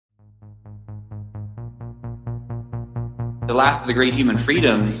the last of the great human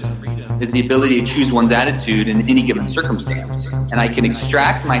freedoms is the ability to choose one's attitude in any given circumstance. And I can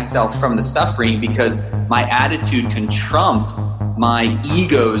extract myself from the suffering because my attitude can trump my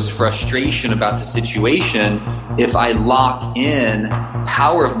ego's frustration about the situation if I lock in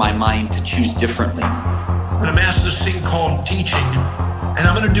power of my mind to choose differently. I'm going to master this thing called teaching, and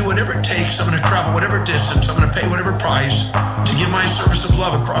I'm going to do whatever it takes. I'm going to travel whatever distance. I'm going to pay whatever price to give my service of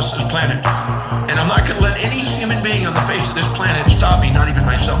love across this planet. And I'm not going to let any human being on the face of this planet stop me, not even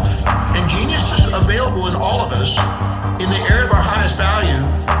myself. And genius is available in all of us in the area of our highest value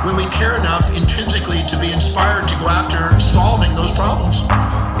when we care enough intrinsically to be inspired to go after solving those problems.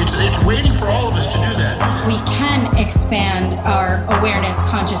 It's waiting for all of us to do that. We can expand our awareness,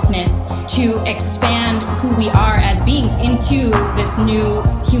 consciousness, to expand who we are as beings into this new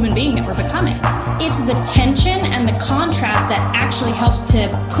human being that we're becoming. It's the tension and the contrast that actually helps to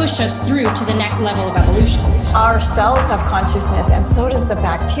push us through to the next level of evolution. Our cells have consciousness, and so does the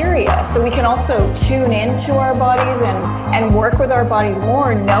bacteria. So we can also tune into our bodies and work with our bodies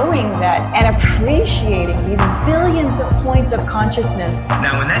more, knowing that and appreciating these billions of points of consciousness.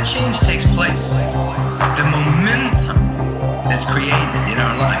 Now, when that change takes place, the momentum that's created in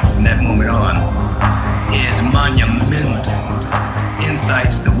our life from that moment on is monumental.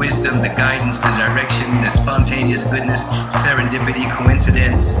 Insights, the wisdom, the guidance, the direction, the spontaneous goodness, serendipity,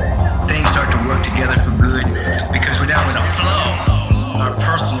 coincidence, things start to work together for good because we're now in a flow, our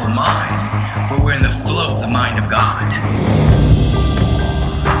personal mind, but we're in the flow of the mind of God.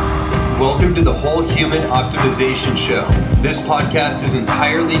 Welcome to the Whole Human Optimization Show. This podcast is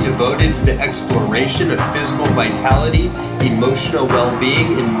entirely devoted to the exploration of physical vitality, emotional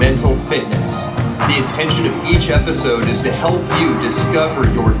well-being, and mental fitness. The intention of each episode is to help you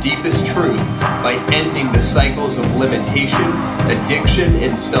discover your deepest truth by ending the cycles of limitation, addiction,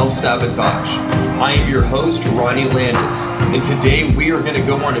 and self-sabotage. I am your host, Ronnie Landis, and today we are going to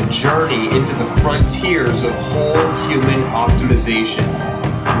go on a journey into the frontiers of whole human optimization.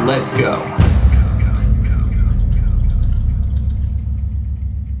 Let's go.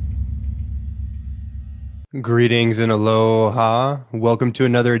 Greetings and aloha. Welcome to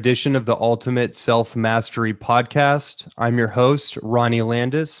another edition of the Ultimate Self-Mastery Podcast. I'm your host, Ronnie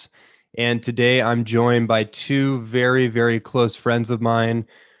Landis, and today I'm joined by two very, very close friends of mine.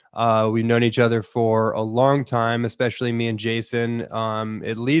 We've known each other for a long time, especially me and Jason,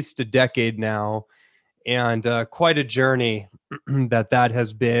 at least a decade now, and quite a journey that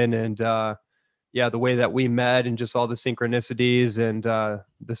has been. And the way that we met and just all the synchronicities and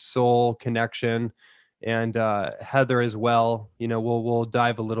the soul connection. And Heather as well. You know, we'll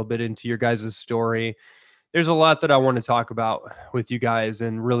dive a little bit into your guys' story. There's a lot that I want to talk about with you guys,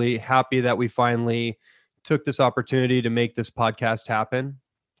 and really happy that we finally took this opportunity to make this podcast happen.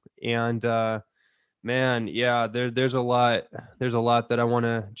 And there's a lot that I want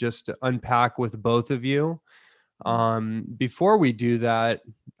to just unpack with both of you. Before we do that,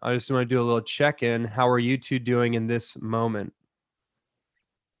 I just want to do a little check-in. How are you two doing in this moment?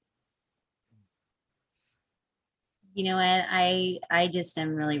 You know what? I just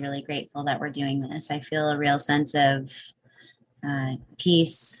am really, really grateful that we're doing this. I feel a real sense of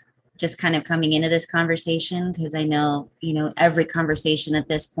peace just kind of coming into this conversation, because I know, every conversation at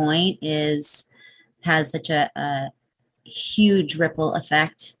this point has such a huge ripple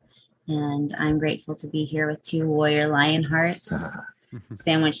effect. And I'm grateful to be here with two warrior lion hearts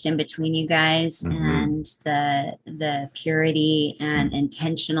sandwiched in between you guys, and the purity and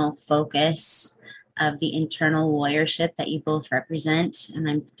intentional focus of the internal warriorship that you both represent, and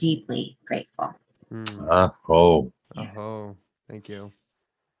I'm deeply grateful. Thank you.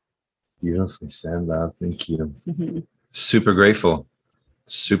 Beautifully said, Bob. Thank you. Super grateful,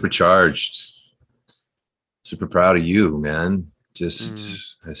 super charged, super proud of you, man.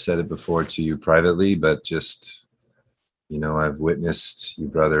 I've said it before to you privately, but just, I've witnessed you,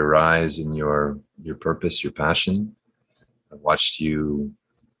 brother, rise in your purpose, your passion. I've watched you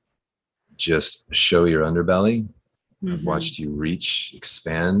just show your underbelly. I've watched you reach,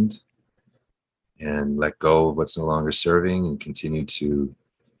 expand, and let go of what's no longer serving, and continue to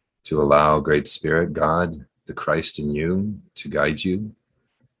allow Great Spirit, God, the Christ in you, to guide you.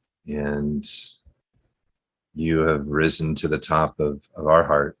 And you have risen to the top of our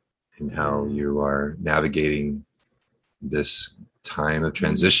heart in how you are navigating this time of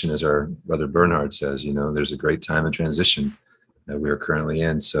transition. As our brother Bernhard says, there's a great time of transition that we are currently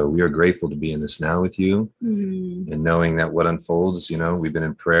in. So we are grateful to be in this now with you, and knowing that what unfolds, we've been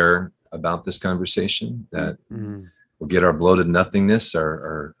in prayer about this conversation, that we'll get our bloated nothingness,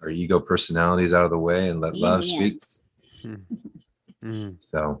 our ego personalities out of the way, and let love speak.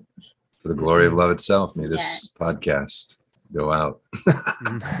 So for the glory of love itself, may this podcast go out.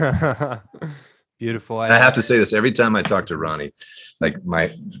 Beautiful. And I have to say this every time I talk to Ronnie, like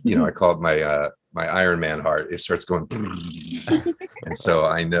I call it my Iron Man heart. It starts going, and so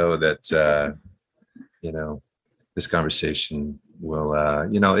I know that this conversation will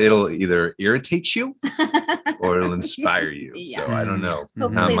it'll either irritate you or it'll inspire you. Yeah. So I don't know.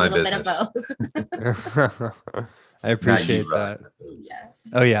 Hopefully Not my a little bit of business. both. I appreciate Not you, that. Yeah.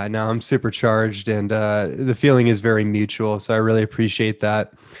 Oh yeah, no, I'm supercharged, and the feeling is very mutual. So I really appreciate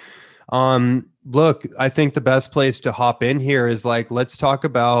that. Look, I think the best place to hop in here is let's talk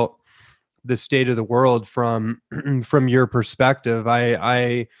about the state of the world from your perspective.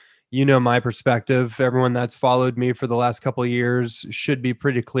 I my perspective. Everyone that's followed me for the last couple of years should be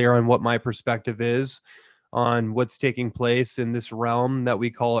pretty clear on what my perspective is on what's taking place in this realm that we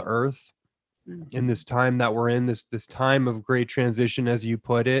call Earth. In this time that we're in, this time of great transition, as you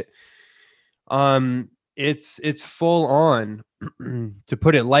put it. It's full on, to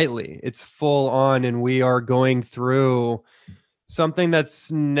put it lightly. It's full on, and we are going through something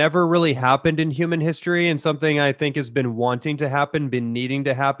that's never really happened in human history, and something I think has been wanting to happen, been needing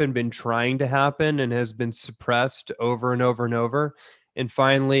to happen, been trying to happen, and has been suppressed over and over and over. And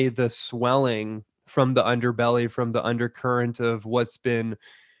finally, the swelling from the underbelly, from the undercurrent of what's been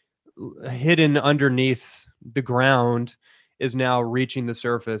hidden underneath the ground is now reaching the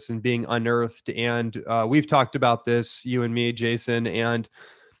surface and being unearthed. And we've talked about this, you and me, Jason, and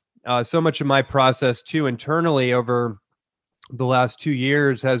so much of my process too internally over the last 2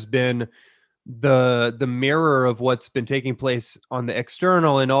 years has been the mirror of what's been taking place on the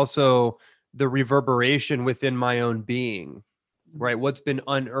external, and also the reverberation within my own being, right? What's been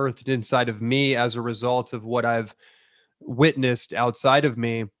unearthed inside of me as a result of what I've witnessed outside of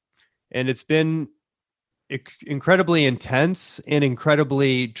me. And it's been incredibly intense and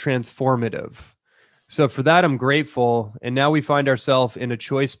incredibly transformative. So for that, I'm grateful. And now we find ourselves in a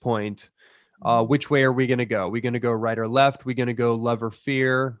choice point. Which way are we going to go? We're going to go right or left? We're going to go love or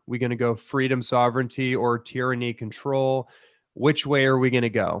fear? We're going to go freedom, sovereignty, or tyranny, control? Which way are we going to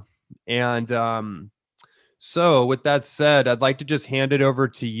go? And so with that said, I'd like to just hand it over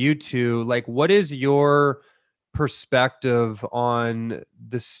to you two. What is your perspective on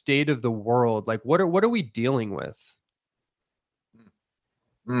the state of the world? What are we dealing with?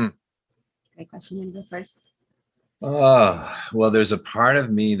 Great question. You want to go first? Well, there's a part of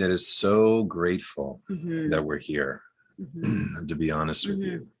me that is so grateful that we're here, to be honest with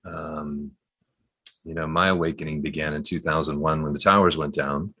you. My awakening began in 2001 when the towers went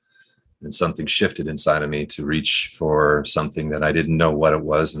down, and something shifted inside of me to reach for something that I didn't know what it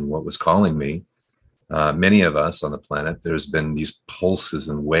was and what was calling me. Many of us on the planet, there's been these pulses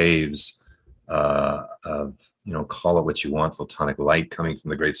and waves of, call it what you want, photonic light coming from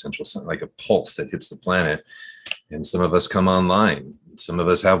the great central sun, like a pulse that hits the planet. And some of us come online. Some of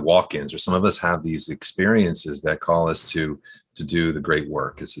us have walk-ins, or some of us have these experiences that call us to do the great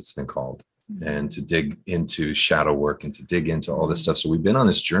work, as it's been called, and to dig into shadow work and to dig into all this stuff. So we've been on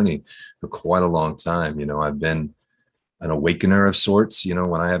this journey for quite a long time. I've been an awakener of sorts.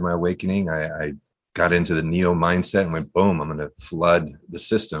 When I had my awakening, I got into the neo mindset and went, boom, I'm going to flood the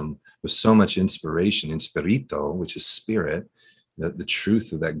system with so much inspiration, inspirito, which is spirit, the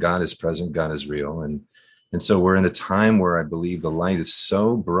truth of that God is present, God is real. And so we're in a time where I believe the light is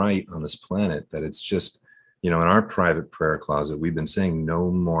so bright on this planet that it's just, in our private prayer closet, we've been saying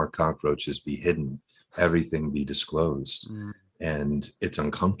no more cockroaches be hidden, everything be disclosed. And it's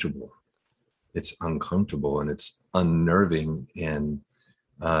uncomfortable. It's uncomfortable and it's unnerving, and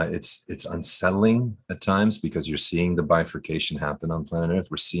it's unsettling at times, because you're seeing the bifurcation happen on planet Earth.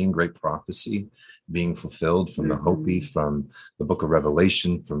 We're seeing great prophecy being fulfilled from the Hopi, from the book of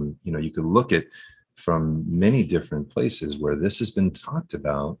Revelation, from, you could look at from many different places where this has been talked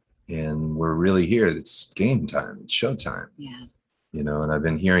about, and we're really here. It's game time. It's showtime. Yeah. And I've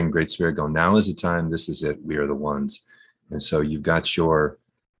been hearing Great Spirit go, now is the time. This is it. We are the ones. And so you've got your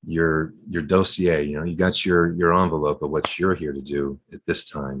dossier, you got your envelope of what you're here to do at this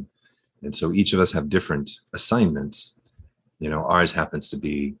time. And so each of us have different assignments. Ours happens to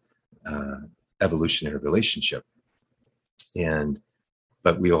be evolutionary relationship,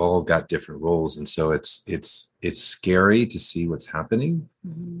 but we all got different roles. And so it's scary to see what's happening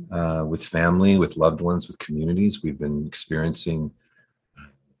with family, with loved ones, with communities. We've been experiencing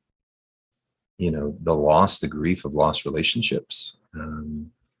the loss, the grief of lost relationships.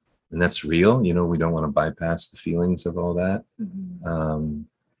 And that's real. We don't want to bypass the feelings of all that.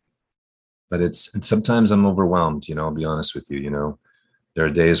 But and sometimes I'm overwhelmed, I'll be honest with you. There are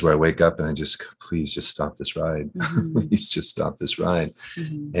days where I wake up and I just, please just stop this ride. Please just stop this ride.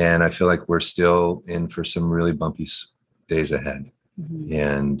 And I feel like we're still in for some really bumpy days ahead. Mm-hmm.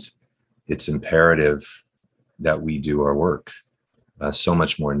 And it's imperative that we do our work so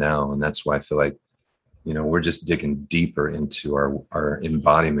much more now. And that's why I feel like, we're just digging deeper into our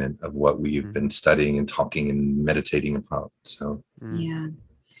embodiment of what we've been studying and talking and meditating about. So, yeah,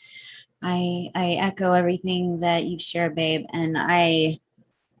 I echo everything that you've shared, babe. And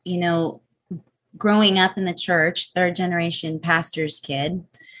growing up in the church, third generation pastor's kid,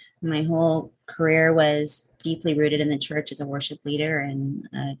 my whole career was deeply rooted in the church as a worship leader and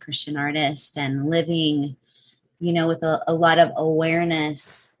a Christian artist, and living, with a lot of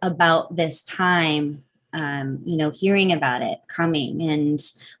awareness about this time, hearing about it coming and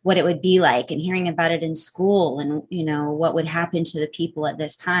what it would be like, and hearing about it in school, and, what would happen to the people at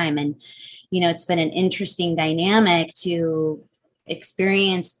this time. And, it's been an interesting dynamic to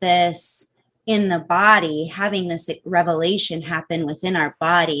experience this in the body, having this revelation happen within our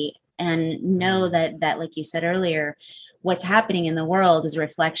body, and know that like you said earlier, what's happening in the world is a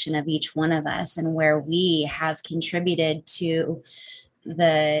reflection of each one of us, and where we have contributed to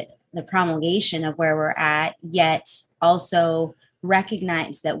the promulgation of where we're at, yet also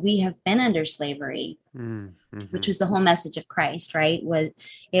recognize that we have been under slavery, which was the whole message of Christ, right?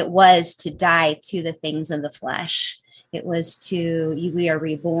 It was to die to the things of the flesh. It was we are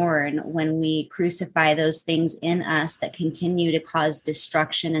reborn when we crucify those things in us that continue to cause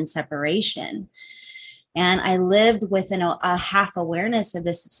destruction and separation. And I lived with a half awareness of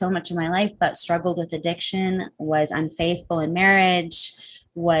this so much of my life, but struggled with addiction, was unfaithful in marriage,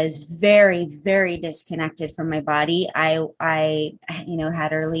 was very, very disconnected from my body. I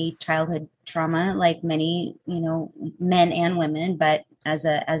had early childhood trauma, like many, men and women, but as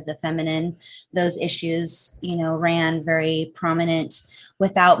the feminine, those issues, ran very prominent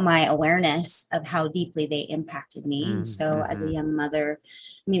without my awareness of how deeply they impacted me. And so as a young mother,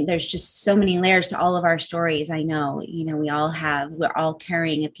 there's just so many layers to all of our stories. I know, we're all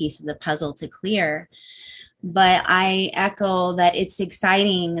carrying a piece of the puzzle to clear. But I echo that it's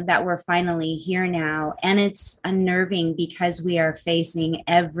exciting that we're finally here now. And it's unnerving because we are facing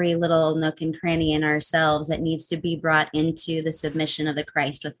every little nook and cranny in ourselves that needs to be brought into the submission of the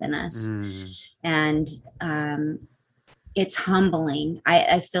Christ within us. And it's humbling.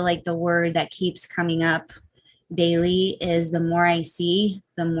 I feel like the word that keeps coming up daily is, the more I see,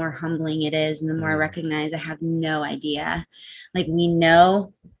 the more humbling it is. And the more I recognize I have no idea. Like, we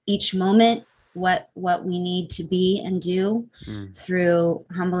know each moment what we need to be and do through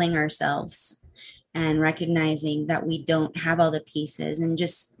humbling ourselves and recognizing that we don't have all the pieces. And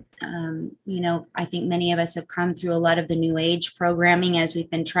just, I think many of us have come through a lot of the new age programming as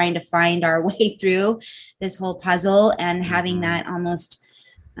we've been trying to find our way through this whole puzzle, and having that almost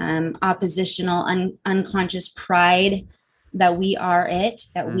oppositional, unconscious pride that we are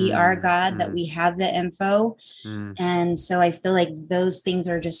that we are God, that we have the info. And so I feel like those things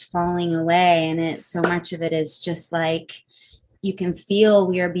are just falling away. And so much of it is just like, you can feel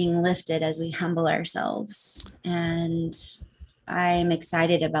we are being lifted as we humble ourselves. And I'm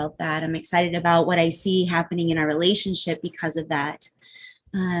excited about that. I'm excited about what I see happening in our relationship because of that.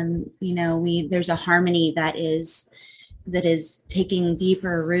 There's a harmony that is taking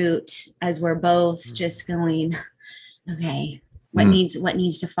deeper root as we're both just going, okay, what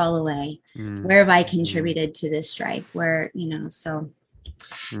needs to fall away? Where have I contributed to this strife? Where, so.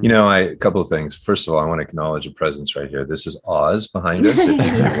 A couple of things. First of all, I want to acknowledge a presence right here. This is Oz behind us. If you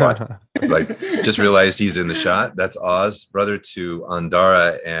can watch, just realized he's in the shot. That's Oz, brother to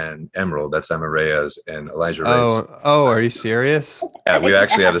Andara and Emerald. That's Amarea's and Elijah Ray's. Oh, are you serious? Yeah, we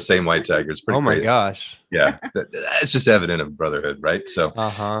actually have the same white tiger. It's pretty my crazy. Gosh. Yeah, it's just evident of brotherhood, right? So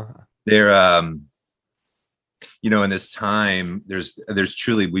they're in this time, there's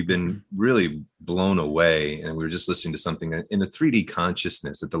truly, we've been really blown away. And we were just listening to something in the 3D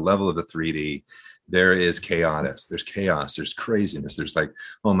consciousness, at the level of the 3D, there is chaos, there's craziness. There's like,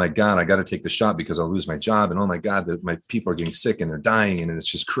 oh my God, I got to take the shot because I'll lose my job. And oh my God, my people are getting sick and they're dying. And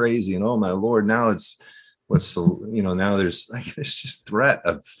it's just crazy. And oh my Lord, now now there's just threat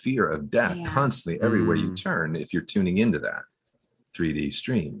of fear of death constantly everywhere you turn, if you're tuning into that 3D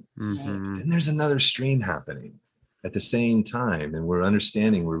stream. Then there's another stream happening at the same time, and we're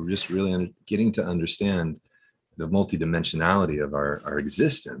just really getting to understand the multidimensionality of our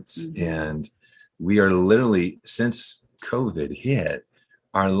existence. And we are literally, since COVID hit,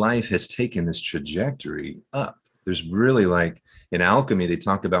 our life has taken this trajectory up. There's really, like in alchemy, they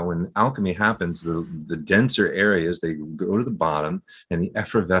talk about when alchemy happens, the denser areas, they go to the bottom and the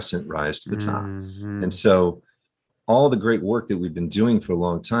effervescent rise to the top. And so all the great work that we've been doing for a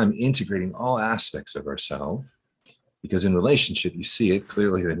long time, integrating all aspects of ourselves, because in relationship, you see it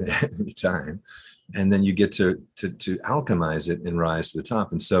clearly at any time, and then you get to alchemize it and rise to the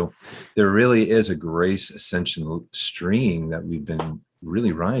top. And so there really is a grace ascension stream that we've been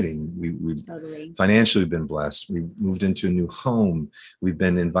really riding. We've Totally. financially been blessed. We moved into a new home. We've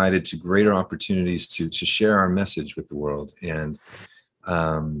been invited to greater opportunities to share our message with the world. And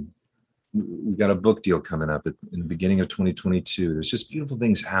we got a book deal coming up in the beginning of 2022. There's just beautiful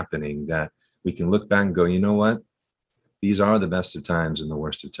things happening that we can look back and go, you know what? These are the best of times and the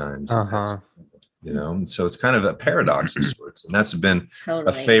worst of times. And so it's kind of a paradox of sorts. And that's been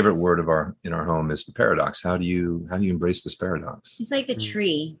a favorite word in our home is the paradox. How do you embrace this paradox? It's like the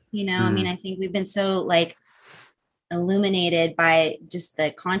tree, I mean, I think we've been so like illuminated by just the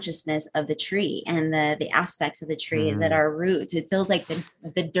consciousness of the tree and the aspects of the tree that are roots. It feels like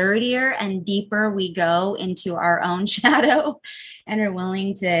the dirtier and deeper we go into our own shadow and are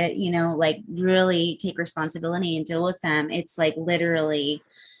willing to, like really take responsibility and deal with them. It's like literally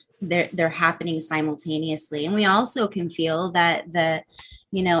they're happening simultaneously. And we also can feel that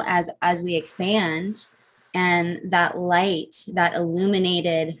as we expand and that light, that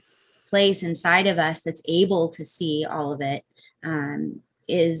illuminated place inside of us that's able to see all of it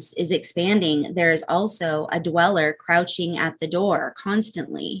is expanding. There's also a dweller crouching at the door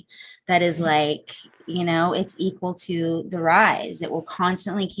constantly that is like, it's equal to the rise. It will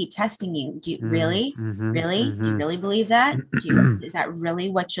constantly keep testing you. Do you really do you really believe that? Is that really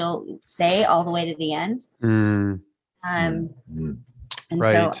what you'll say all the way to the end? And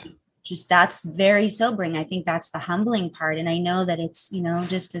right. So just that's very sobering. I think that's the humbling part. And I know that it's,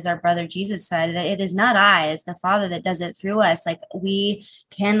 just as our brother Jesus said, that it is not I, it's the Father that does it through us. Like we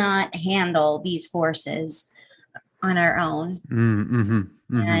cannot handle these forces on our own.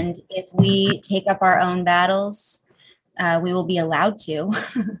 And if we take up our own battles, we will be allowed to.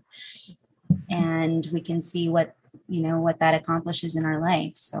 And we can see what that accomplishes in our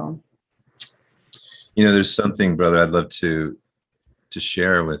life. So, there's something, brother, I'd love to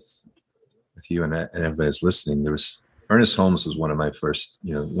share with you and everybody that's listening. There was Ernest Holmes was one of my first,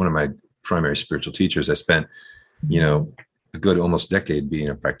 one of my primary spiritual teachers. I spent, a good almost decade being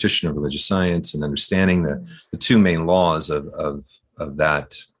a practitioner of religious science and understanding the two main laws of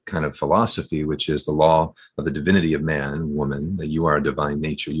that kind of philosophy, which is the law of the divinity of man and woman, that you are a divine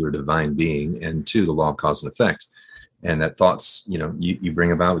nature, you are a divine being, and two, the law of cause and effect. And that thoughts, you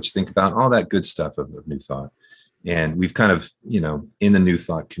bring about what you think about, all that good stuff of New Thought. And we've kind of, in the New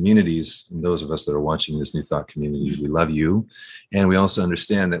Thought communities, and those of us that are watching this New Thought community, we love you. And we also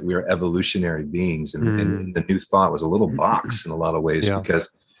understand that we are evolutionary beings. And the New Thought was a little box in a lot of ways because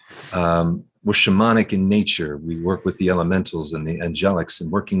we're shamanic in nature. We work with the elementals and the angelics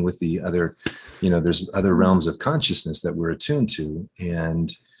and working with the other, there's other realms of consciousness that we're attuned to. And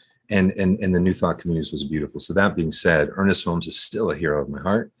the New Thought communities was beautiful. So that being said, Ernest Holmes is still a hero of my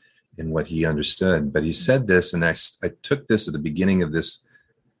heart in what he understood. But he said this, and I took this at the beginning of this,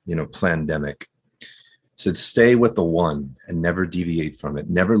 pandemic. He said, stay with the one and never deviate from it.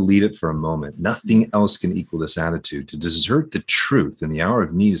 Never leave it for a moment. Nothing else can equal this attitude. To desert the truth in the hour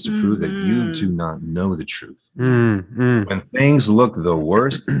of need is to prove that you do not know the truth. When things look the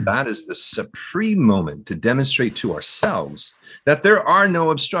worst, that is the supreme moment to demonstrate to ourselves that there are no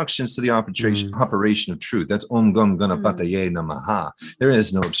obstructions to the operation of truth. That's Om Gam Ganapataye Namaha. There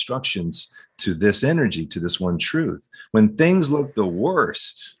is no obstructions to this energy, to this one truth. When things look the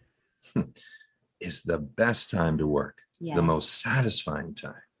worst, is the best time to work, the most satisfying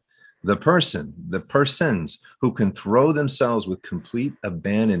time. The persons who can throw themselves with complete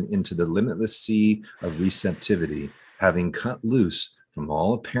abandon into the limitless sea of receptivity, having cut loose from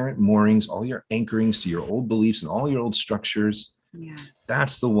all apparent moorings, all your anchorings to your old beliefs and all your old structures,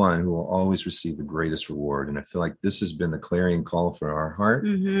 that's the one who will always receive the greatest reward. And I feel like this has been the clarion call for our heart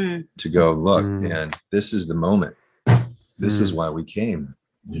to go, look, man, this is the moment. This is why we came.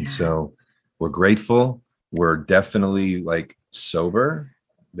 And so we're grateful. We're definitely like sober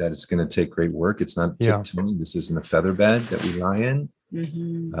that it's going to take great work. It's not tiptoeing. This isn't a feather bed that we lie in.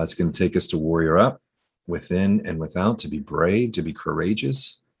 It's going to take us to warrior up within and without, to be brave, to be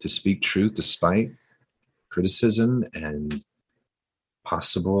courageous, to speak truth despite criticism and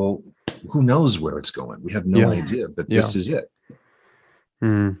possible, who knows where it's going. We have no idea, but this is it.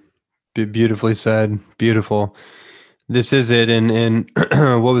 Beautifully said. Beautiful. This is it. And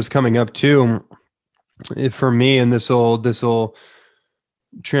what was coming up too, for me, and this will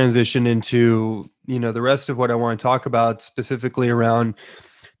transition into, the rest of what I want to talk about, specifically around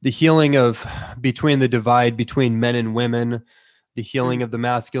the healing of the divide between men and women, the healing of the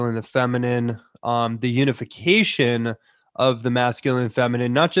masculine and the feminine, the unification of the masculine and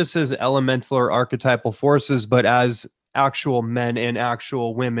feminine, not just as elemental or archetypal forces, but as actual men and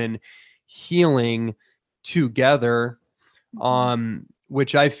actual women healing together,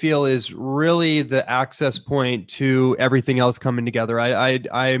 which I feel is really the access point to everything else coming together.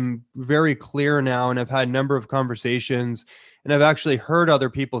 I'm very clear now, and I've had a number of conversations, and I've actually heard other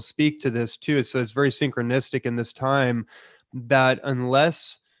people speak to this too. So it's very synchronistic in this time, that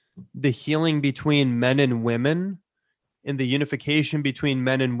unless the healing between men and women and the unification between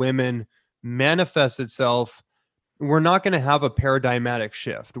men and women manifests itself, we're not going to have a paradigmatic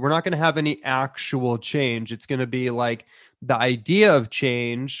shift. We're not going to have any actual change. It's going to be like the idea of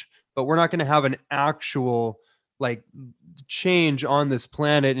change, but we're not going to have an actual like change on this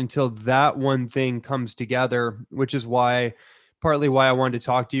planet until that one thing comes together, which is partly why I wanted to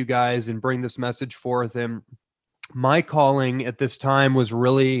talk to you guys and bring this message forth. And my calling at this time was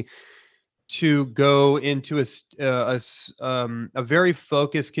really to go into a very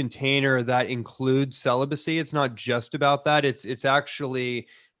focused container that includes celibacy. It's not just about that. It's actually,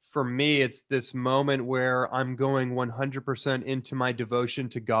 for me, it's this moment where I'm going 100% into my devotion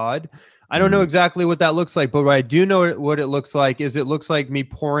to God. I don't know exactly what that looks like, but what I do know what it looks like is it looks like me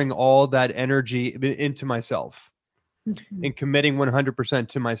pouring all that energy into myself and committing 100%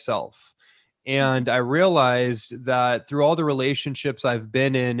 to myself. And I realized that through all the relationships I've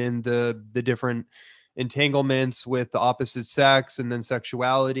been in the different entanglements with the opposite sex, and then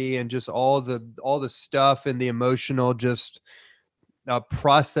sexuality, and just all the stuff and the emotional just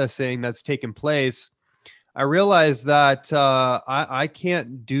processing that's taken place, I realized that I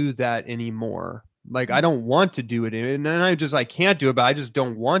can't do that anymore. Like, I don't want to do it. And I can't do it, but I just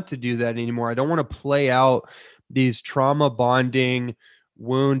don't want to do that anymore. I don't want to play out these trauma bonding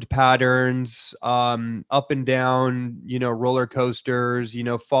wound patterns, up and down, roller coasters,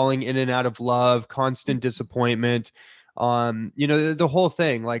 falling in and out of love, constant disappointment, the whole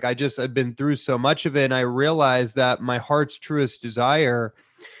thing. Like, I've been through so much of it, and I realized that my heart's truest desire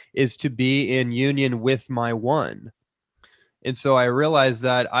is to be in union with my one. And so I realized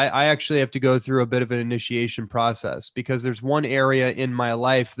that I actually have to go through a bit of an initiation process, because there's one area in my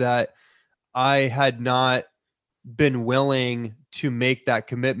life that I had not been willing to make that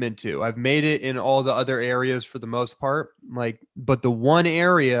commitment to. I've made it in all the other areas for the most part, but the one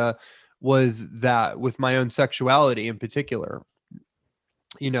area was that with my own sexuality in particular,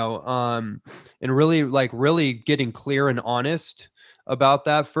 and really getting clear and honest about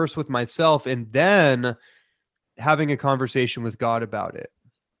that, first with myself, and then having a conversation with God about it,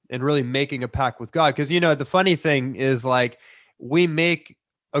 and really making a pact with God. Because, the funny thing is, like, we make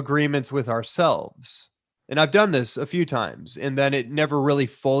agreements with ourselves. And I've done this a few times, and then it never really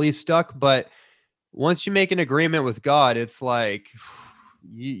fully stuck. But once you make an agreement with God, it's like,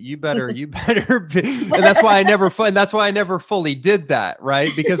 you better be. And that's why I never fully did that.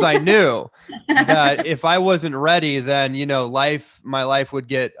 Right. Because I knew that if I wasn't ready, then, my life would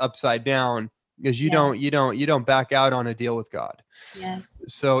get upside down, because you don't back out on a deal with God. Yes.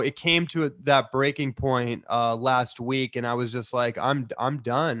 So it came to that breaking point last week, and I was just like, I'm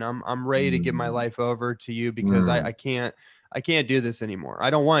done. I'm ready to give my life over to you, because I can't do this anymore.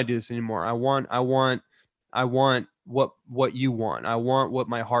 I don't want to do this anymore. I want what you want. I want what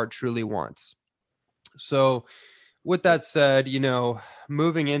my heart truly wants. So with that said,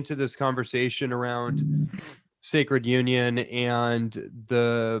 moving into this conversation around sacred union and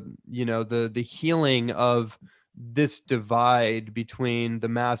the healing of this divide between the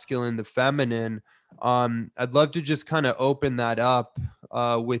masculine, the feminine, I'd love to just kind of open that up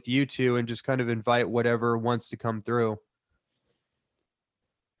with you two, and just kind of invite whatever wants to come through.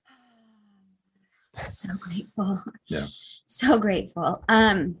 So grateful. Yeah. So grateful.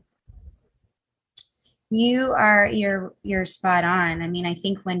 You're spot on. I mean, I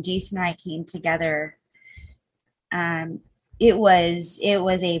think when Jason and I came together, it was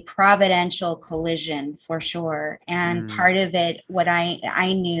a providential collision for sure. And part of it, what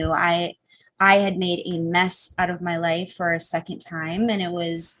I knew, I had made a mess out of my life for a second time, and it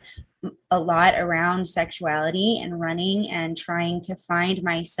was a lot around sexuality and running and trying to find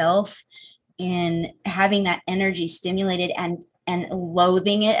myself in having that energy stimulated and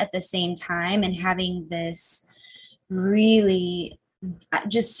loathing it at the same time, and having this really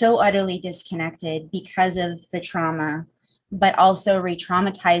just so utterly disconnected because of the trauma, but also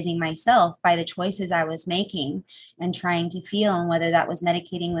re-traumatizing myself by the choices I was making and trying to feel, and whether that was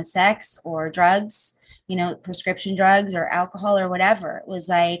medicating with sex or drugs, prescription drugs or alcohol or whatever. It was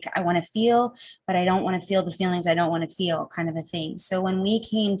like, I want to feel, but I don't want to feel the feelings I don't want to feel, kind of a thing. So when we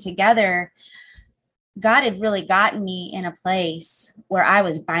came together, God had really gotten me in a place where I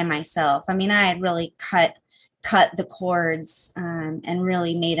was by myself. I mean, I had really cut cut the cords and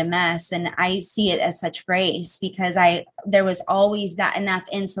really made a mess. And I see it as such grace, because there was always that enough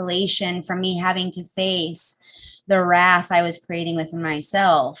insulation from me having to face the wrath I was creating within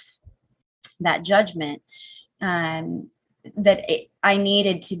myself, that judgment, I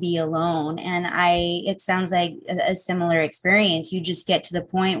needed to be alone. And it sounds like a similar experience. You just get to the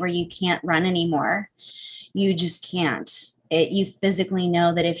point where you can't run anymore. You just can't. You physically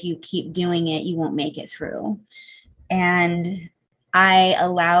know that if you keep doing it, you won't make it through. And I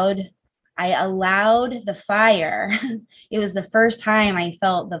allowed the fire. It was the first time I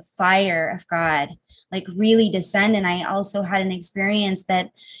felt the fire of God like really descend. And I also had an experience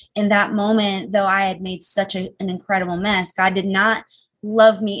that in that moment, though I had made such an incredible mess, God did not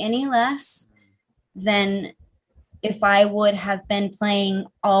love me any less than if I would have been playing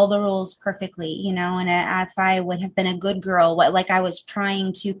all the rules perfectly, and if I would have been a good girl, like I was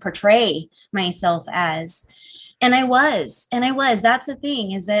trying to portray myself as. And I was. That's the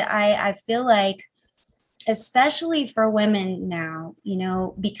thing, is that I feel like, especially for women now,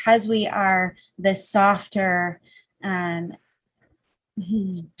 because we are the softer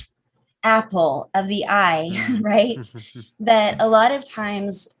apple of the eye, right? That a lot of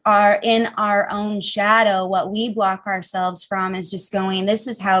times are in our own shadow. What we block ourselves from is just going, this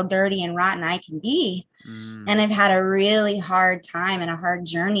is how dirty and rotten I can be. And I've had a really hard time and a hard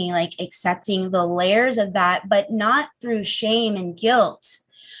journey, like accepting the layers of that, but not through shame and guilt,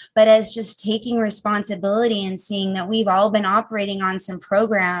 but as just taking responsibility and seeing that we've all been operating on some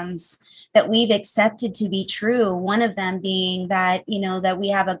programs that we've accepted to be true. One of them being that, that we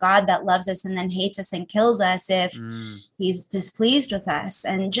have a God that loves us and then hates us and kills us if he's displeased with us.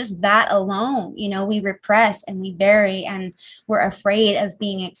 And just that alone, we repress and we bury, and we're afraid of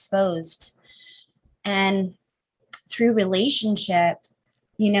being exposed. And through relationship,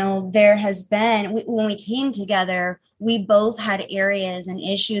 there has been, when we came together, we both had areas and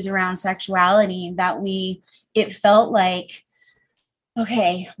issues around sexuality that it felt like,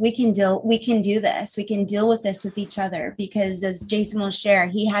 okay, we can do this. We can deal with this with each other, because as Jason will share,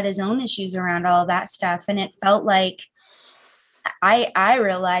 he had his own issues around all that stuff. And it felt like I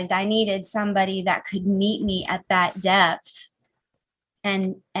realized I needed somebody that could meet me at that depth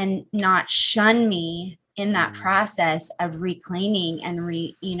and not shun me in that process of reclaiming and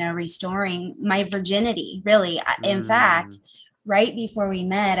restoring my virginity. Really, in fact, right before we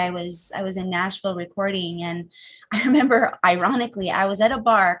met, I was in Nashville recording, and I remember, ironically, I was at a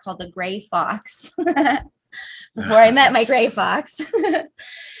bar called the Gray Fox before I met my Gray Fox.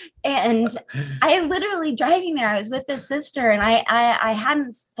 And I literally driving there, I was with this sister, and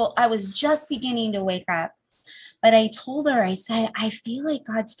I was just beginning to wake up. But I told her, I said, I feel like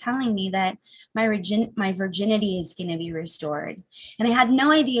God's telling me that my virginity is going to be restored. And I had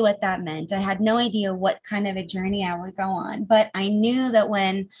no idea what that meant. I had no idea what kind of a journey I would go on. But I knew that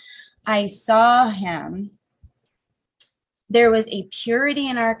when I saw him, there was a purity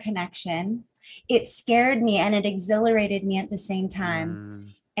in our connection. It scared me and it exhilarated me at the same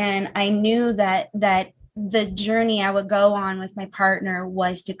time. And I knew that the journey I would go on with my partner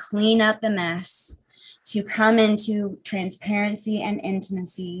was to clean up the mess, to come into transparency and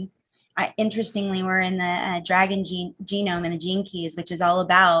intimacy. Interestingly, we're in the dragon genome and the gene keys, which is all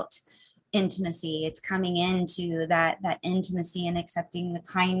about intimacy. It's coming into that intimacy and accepting the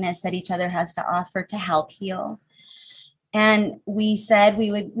kindness that each other has to offer to help heal. And we said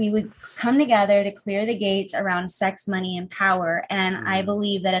we would come together to clear the gates around sex, money, and power. And I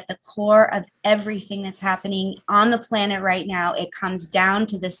believe that at the core of everything that's happening on the planet right now, it comes down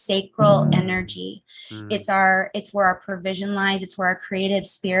to the sacral energy. It's where our provision lies. It's where our creative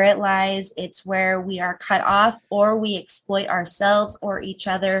spirit lies. It's where we are cut off, or we exploit ourselves or each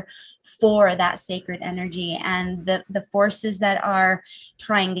other for that sacred energy. And the forces that are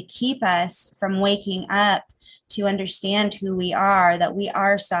trying to keep us from waking up to understand who we are, that we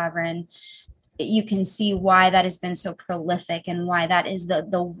are sovereign, you can see why that has been so prolific, and why that is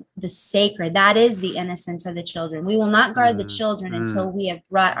the sacred, that is the innocence of the children. We will not guard the children until we have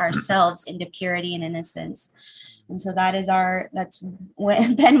brought ourselves into purity and innocence. And so that's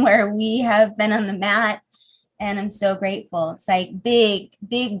been where we have been on the mat. And I'm so grateful. It's like big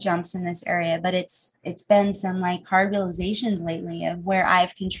jumps in this area, but it's been some like hard realizations lately of where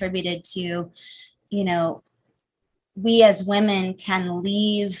I've contributed to, we as women can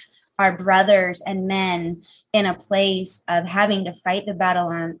leave our brothers and men in a place of having to fight the battle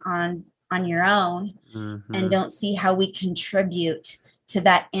on your own, and don't see how we contribute to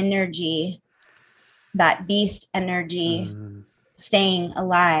that energy, that beast energy, staying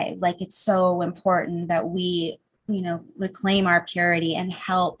alive. Like, it's so important that we reclaim our purity and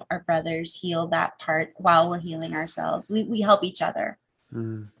help our brothers heal that part while we're healing ourselves. We help each other.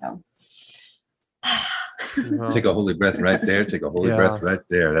 So take a holy breath right there. Take a holy breath right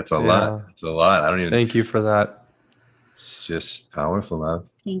there. That's a lot. That's a lot. I don't even. Thank you for that. It's just powerful, love.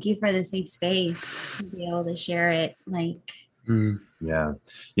 Thank you for the safe space to be able to share it. Yeah.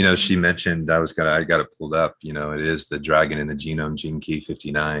 She mentioned, I got it pulled up, it is the dragon in the genome, gene key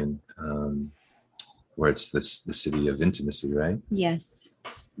 59, where it's the city of intimacy, right? Yes.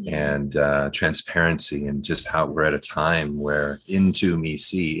 And transparency, and just how we're at a time where into me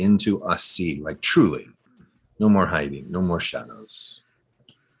see, into us see, like truly, no more hiding, no more shadows.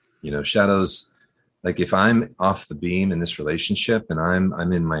 Shadows. Like if I'm off the beam in this relationship and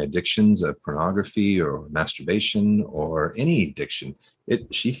I'm in my addictions of pornography or masturbation or any addiction,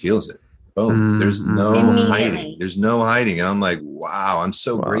 she feels it. Boom. There's no hiding. There's no hiding. And I'm like, wow, I'm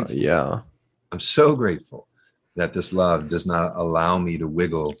so grateful. Yeah. I'm so grateful that this love does not allow me to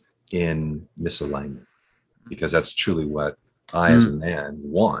wiggle in misalignment, because that's truly what I as a man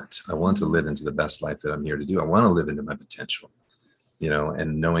want. I want to live into the best life that I'm here to do. I want to live into my potential.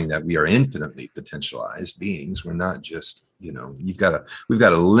 And knowing that we are infinitely potentialized beings. We're not just, we've got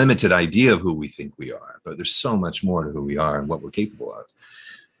a limited idea of who we think we are, but there's so much more to who we are and what we're capable of.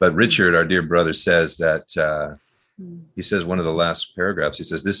 But Richard, our dear brother, says that, he says one of the last paragraphs, he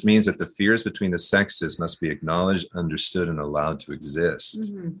says, this means that the fears between the sexes must be acknowledged, understood, and allowed to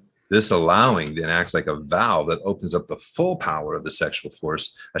exist. This allowing then acts like a valve that opens up the full power of the sexual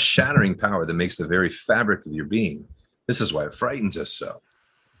force, a shattering power that makes the very fabric of your being. This is why it frightens us so,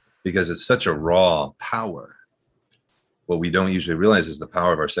 because it's such a raw power. What we don't usually realize is the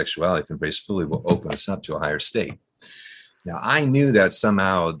power of our sexuality, if embraced fully, will open us up to a higher state. Now, I knew that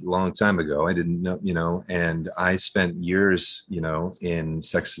somehow a long time ago. I didn't know, and I spent years, in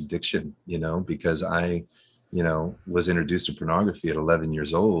sex addiction, because I, was introduced to pornography at 11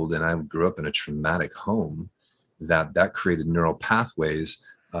 years old, and I grew up in a traumatic home that created neural pathways.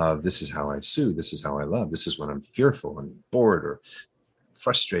 This is how I soothe. This is how I love. This is when I'm fearful and bored or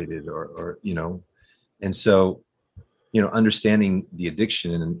frustrated or and so, understanding the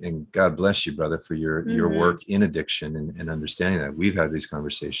addiction and God bless you, brother, for your work in addiction and understanding that. We've had these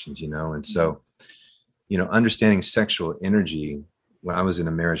conversations, and so, understanding sexual energy. When I was in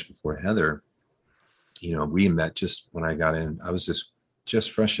a marriage before Heather, we met just when I got in. I was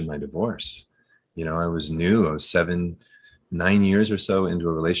just fresh in my divorce. I was new. I was 9 years or so into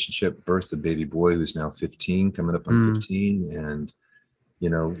a relationship, birthed a baby boy who's now 15, coming up on 15. And,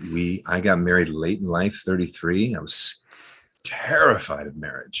 I got married late in life, 33. I was terrified of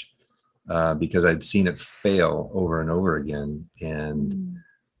marriage because I'd seen it fail over and over again. And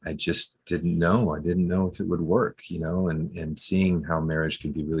I just didn't know. I didn't know if it would work, and seeing how marriage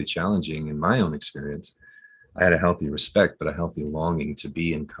can be really challenging in my own experience. I had a healthy respect, but a healthy longing to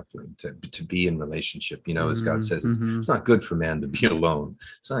be in coupling, to be in relationship. As God says, it's not good for man to be alone.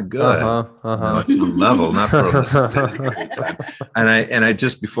 It's not good. No, it's a level, not for a time. And I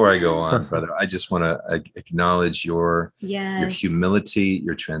just, before I go on, brother, I just want to acknowledge your humility,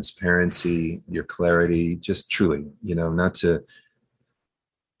 your transparency, your clarity, just truly, not to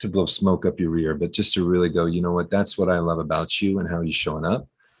blow smoke up your rear, but just to really go, that's what I love about you and how you're showing up,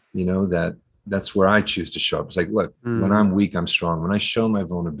 that's where I choose to show up. It's like, look, when I'm weak, I'm strong. When I show my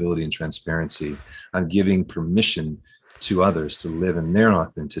vulnerability and transparency, I'm giving permission to others to live in their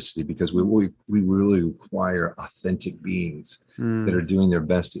authenticity, because we really require authentic beings that are doing their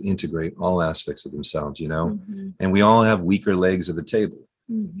best to integrate all aspects of themselves, and we all have weaker legs of the table.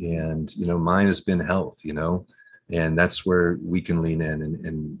 And, mine has been health, and that's where we can lean in.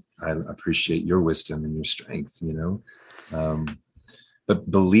 And I appreciate your wisdom and your strength, but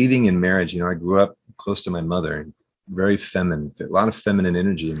believing in marriage, I grew up close to my mother, very feminine, a lot of feminine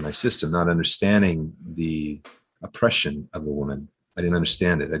energy in my system, not understanding the oppression of the woman. I didn't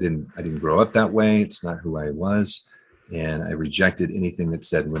understand it. I didn't grow up that way. It's not who I was. And I rejected anything that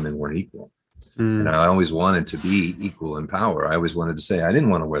said women weren't equal. And I always wanted to be equal in power. I always wanted to say, I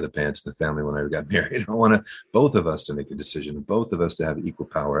didn't want to wear the pants in the family when I got married. I wanted both of us to make a decision, both of us to have equal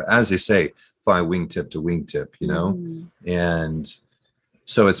power. As they say, fly wingtip to wingtip, and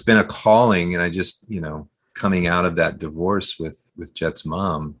so it's been a calling. And I just, coming out of that divorce with Jet's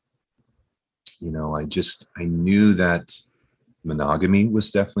mom, I knew that monogamy was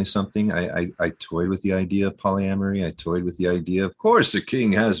definitely something. I toyed with the idea of polyamory. I toyed with the idea, of course, the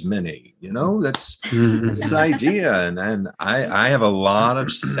king has many, that's this idea. And I have a lot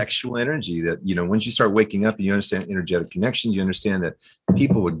of sexual energy that, once you start waking up and you understand energetic connections, you understand that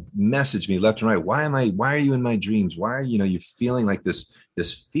people would message me left and right. Why are you in my dreams? Why are, you're feeling like this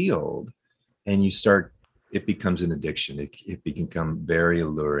field, and you start it becomes an addiction. It can become very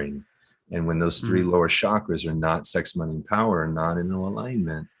alluring. And when those three lower chakras are not sex, money, and power, and not in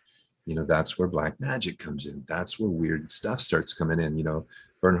alignment, that's where black magic comes in. That's where weird stuff starts coming in.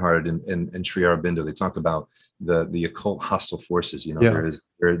 Bernhard and Sri Aurobindo, they talk about the occult hostile forces.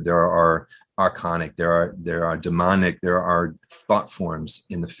 There are archonic, there are demonic, there are thought forms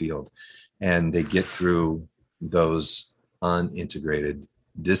in the field, and they get through those unintegrated,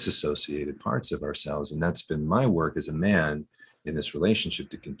 disassociated parts of ourselves. And that's been my work as a man in this relationship,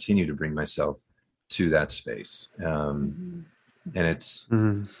 to continue to bring myself to that space. And it's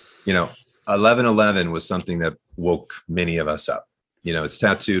 1111 was something that woke many of us up. It's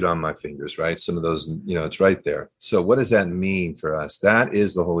tattooed on my fingers, right? Some of those, it's right there. So what does that mean for us? That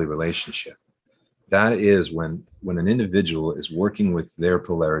is the holy relationship. That is when an individual is working with their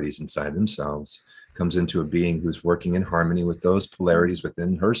polarities inside themselves, comes into a being who's working in harmony with those polarities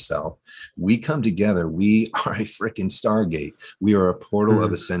within herself. We come together. We are a freaking Stargate. We are a portal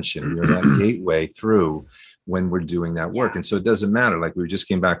of ascension. We are that gateway through when we're doing that work. And so it doesn't matter. Like, we just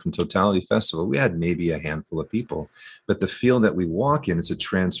came back from Totality Festival. We had maybe a handful of people, but the field that we walk in, it's a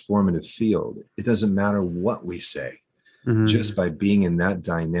transformative field. It doesn't matter what we say. Just by being in that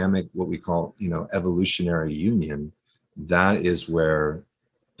dynamic, what we call, evolutionary union, that is where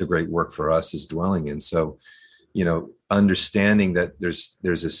the great work for us is dwelling in. So, understanding that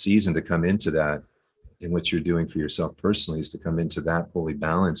there's a season to come into that, in what you're doing for yourself personally, is to come into that holy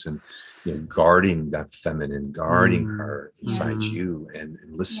balance and, guarding that feminine, guarding her inside you, and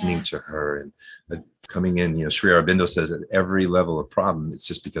listening to her, and coming in. Sri Aurobindo says at every level of problem, it's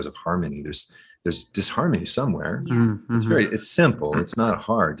just because of harmony. There's disharmony somewhere. It's simple. It's not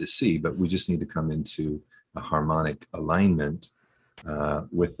hard to see, but we just need to come into a harmonic alignment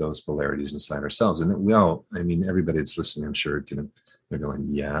with those polarities inside ourselves. And we all, everybody that's listening, I'm sure they're going,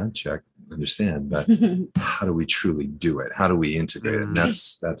 yeah, check, understand, but how do we truly do it? How do we integrate it? And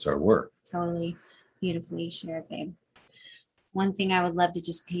that's our work. Totally. Beautifully shared, babe. One thing I would love to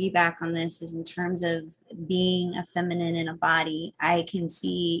just piggyback on this is in terms of being a feminine in a body. I can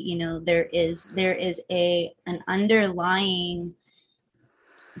see, there is an underlying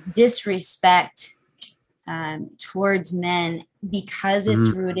disrespect towards men, because it's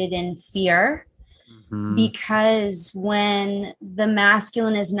rooted in fear. Because when the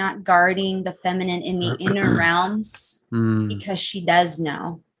masculine is not guarding the feminine in the inner realms, because she does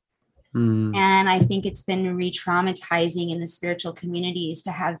know. And I think it's been re-traumatizing in the spiritual communities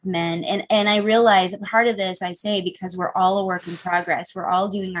to have men. And I realize that part of this, I say, because we're all a work in progress. We're all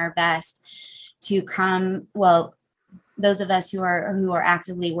doing our best to come, those of us who are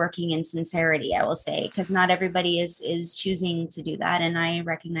actively working in sincerity, I will say, because not everybody is choosing to do that. And I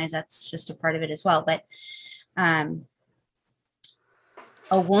recognize that's just a part of it as well. But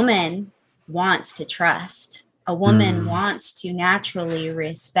a woman wants to trust. A woman wants to naturally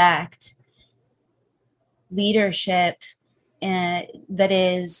respect leadership that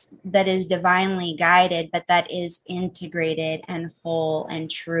is divinely guided, but that is integrated and whole and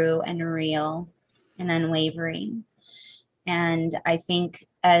true and real and unwavering. And I think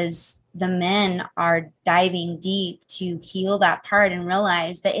as the men are diving deep to heal that part and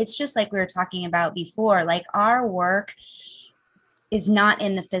realize that it's just like we were talking about before, like our work is not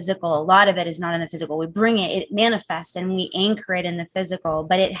in the physical. A lot of it is not in the physical. We bring it manifests, and we anchor it in the physical,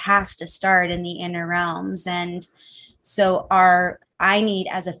 but it has to start in the inner realms. And so I need,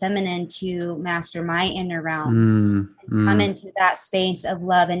 as a feminine, to master my inner realm, and come into that space of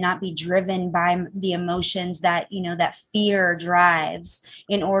love and not be driven by the emotions that, that fear drives,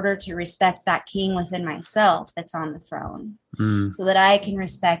 in order to respect that king within myself that's on the throne, so that I can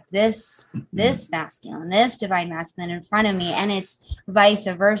respect this masculine, this divine masculine in front of me. And it's vice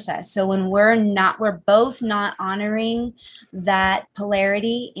versa. So when we're both not honoring that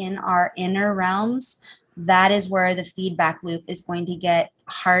polarity in our inner realms, that is where the feedback loop is going to get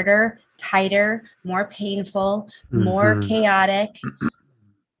harder, tighter, more painful, more chaotic,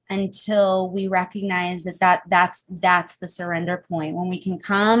 until we recognize that's the surrender point, when we can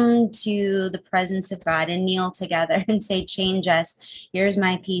come to the presence of God and kneel together and say, change us. Here's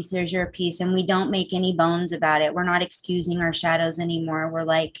my piece. Here's your piece. And we don't make any bones about it. We're not excusing our shadows anymore. We're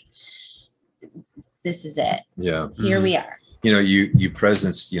like, this is it. Yeah. Here we are. You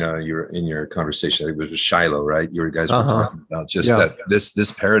presence, you're in your conversation, I think it was with Shiloh, right? You guys were talking about that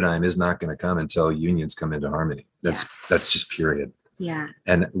this paradigm is not going to come until unions come into harmony. That's just period. Yeah.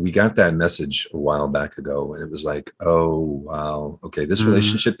 And we got that message a while back ago, and it was like, oh, wow. Okay, this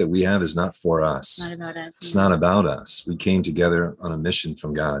relationship that we have is not for us. Not about us. It's not about us. We came together on a mission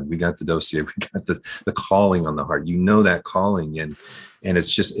from God. We got the dossier. We got the calling on the heart. You know that calling, and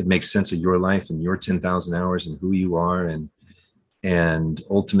it's just, it makes sense of your life and your 10,000 hours and who you are. And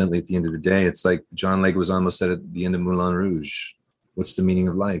ultimately, at the end of the day, it's like John Leguizamo said at the end of Moulin Rouge, what's the meaning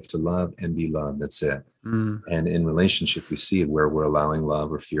of life? To love and be loved. That's it. And in relationship, we see where we're allowing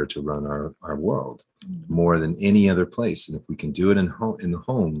love or fear to run our world more than any other place. And if we can do it in the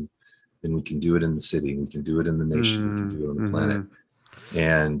home, then we can do it in the city. We can do it in the nation. We can do it on the planet.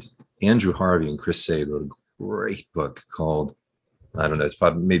 And Andrew Harvey and Chris Sade wrote a great book called, I don't know, it's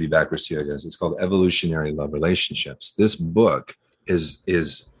probably maybe backwards to you guys. It's called Evolutionary Love Relationships. This book has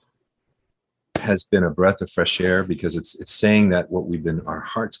been a breath of fresh air, because it's saying that what our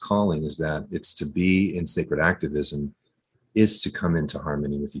heart's calling is that it's to be in sacred activism, is to come into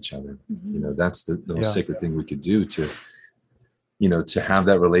harmony with each other. That's the most sacred thing we could do to have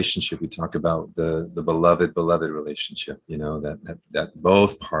that relationship. We talk about the beloved relationship, that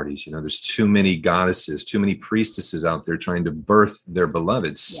both parties, there's too many goddesses, too many priestesses out there trying to birth their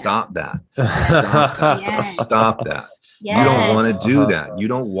beloved. Stop that. Stop that. Yes. Stop that. Yes. You don't want to do that. You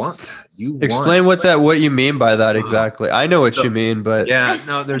don't want that. You explain what you mean by that exactly. I know what you mean, but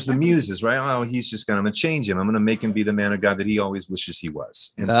there's the muses, right? Oh, he's just I'm going to change him. I'm going to make him be the man of God that he always wishes he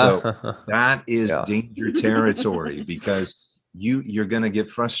was. And so that is danger territory, because you're going to get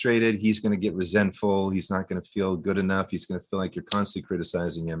frustrated. He's going to get resentful. He's not going to feel good enough. He's going to feel like you're constantly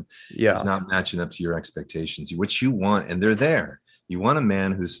criticizing him. He's not matching up to your expectations, which you want, and they're there. You want a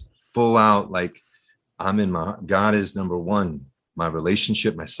man who's full out, like, God is number one. My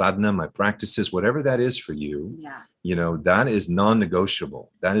relationship, my sadhana, my practices, whatever that is for you, that is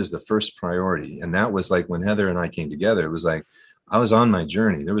non-negotiable. That is the first priority. And that was like when Heather and I came together, it was like, I was on my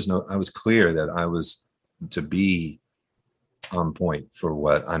journey. I was clear that I was to be on point for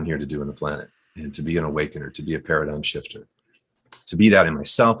what I'm here to do on the planet, and to be an awakener, to be a paradigm shifter, to be that in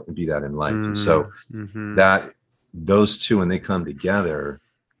myself and be that in life. And so that those two, when they come together,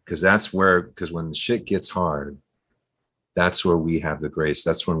 because when the shit gets hard, that's where we have the grace.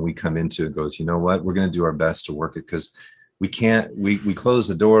 That's when we come into it, goes, you know what, we're going to do our best to work it, because we closed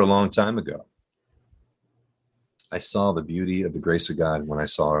the door a long time ago. I saw the beauty of the grace of God when I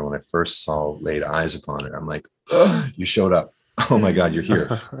first laid eyes upon it. I'm like, oh, you showed up. Oh my God, you're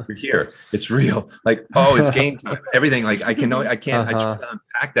here. You're here. It's real. Like, oh, it's game time. Everything. Like I can't. I tried to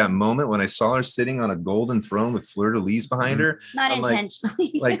unpack that moment when I saw her sitting on a golden throne with fleur-de-lis behind her. Not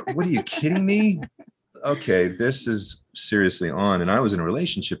intentionally. Like, what are you kidding me? Okay, this is seriously on. And I was in a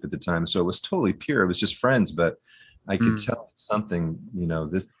relationship at the time, so it was totally pure. It was just friends, but I could tell something,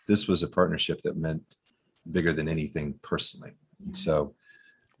 this was a partnership that meant bigger than anything personally. And so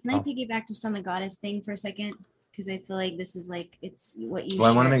can I piggyback just on the goddess thing for a second? Because I feel like this is like, it's what you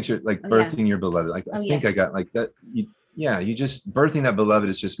I want to make sure, like, birthing your beloved. Like, I think I got like that. You just birthing that beloved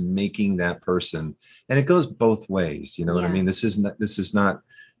is just making that person, and it goes both ways. You know what I mean? This is not,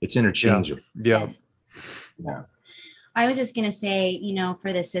 it's interchangeable. Yeah. I was just going to say,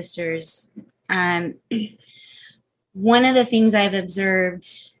 for the sisters, one of the things I've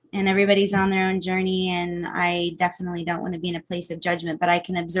observed, and everybody's on their own journey, and I definitely don't want to be in a place of judgment, but I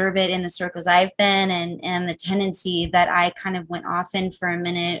can observe it in the circles I've been, and the tendency that I kind of went off in for a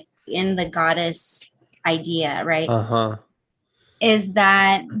minute in the goddess idea, right? Is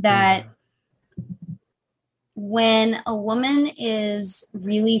that when a woman is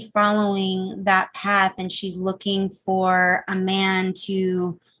really following that path and she's looking for a man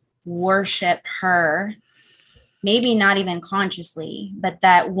to worship her, maybe not even consciously, but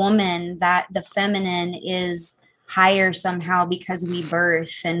that woman, that the feminine is higher somehow because we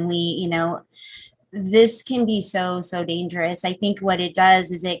birth, and we, this can be so dangerous. I think what it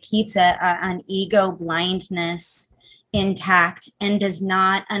does is it keeps an ego blindness intact and does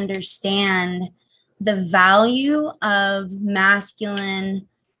not understand the value of masculine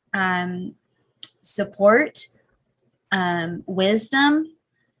support, wisdom,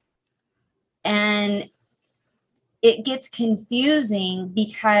 and it gets confusing,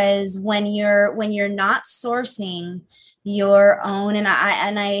 because when you're not sourcing your own, and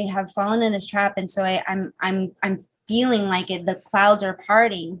I have fallen in this trap, and so I'm feeling like the clouds are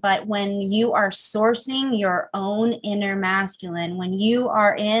parting. But when you are sourcing your own inner masculine, when you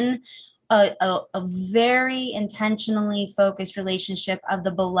are in a very intentionally focused relationship of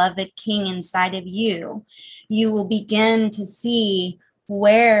the beloved king inside of you, you will begin to see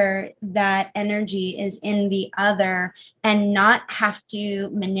where that energy is in the other and not have to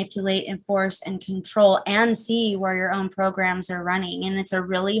manipulate and force and control, and see where your own programs are running. And it's a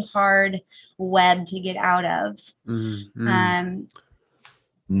really hard web to get out of.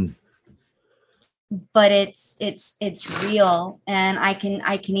 But it's real, and I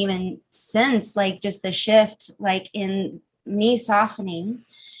can even sense like just the shift, like in me softening.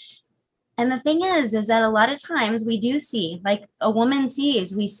 And the thing is that a lot of times we do see, like a woman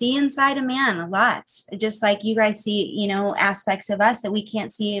sees, we see inside a man a lot, just like you guys see, you know, aspects of us that we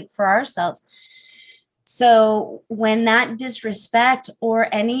can't see for ourselves. So when that disrespect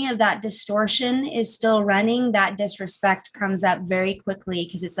or any of that distortion is still running, that disrespect comes up very quickly,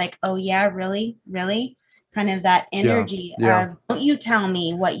 because it's like, oh yeah, really? Kind of that energy of, don't you tell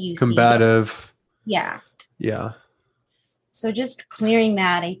me what you combative. See. Yeah. So just clearing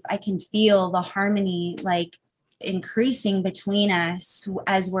that, I can feel the harmony like increasing between us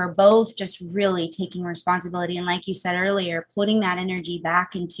as we're both just really taking responsibility. And like you said earlier, putting that energy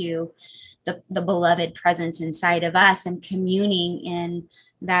back into the beloved presence inside of us and communing in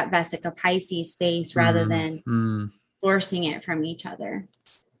that Vesica Pisces space rather than sourcing it from each other.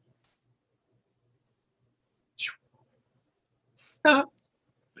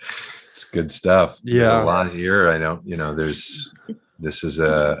 It's good stuff. Yeah. There's a lot here. I know, this is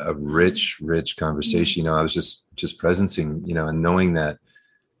a rich conversation. I was just presencing, and knowing that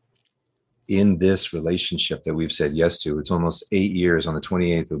in this relationship that we've said yes to, it's almost 8 years. On the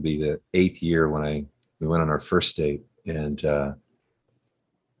 28th will be the 8th year when we went on our first date. And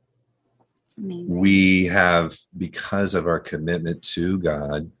we have, because of our commitment to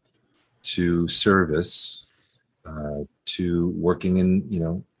God, to service, to working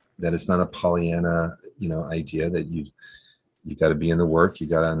in, that it's not a Pollyanna, idea that you got to be in the work. You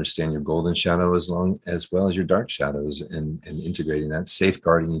got to understand your golden shadow as well as your dark shadows, and integrating that,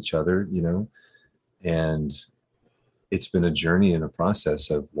 safeguarding each other, and it's been a journey and a process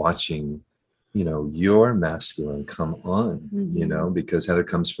of watching, your masculine come on, because Heather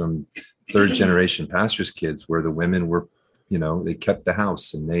comes from third generation pastor's kids where the women were, they kept the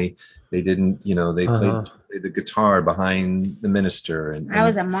house, and they didn't, they played the guitar behind the minister. And I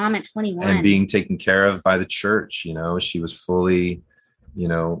was a mom at 21 and being taken care of by the church. She was fully,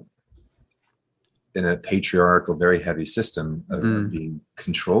 in a patriarchal, very heavy system of being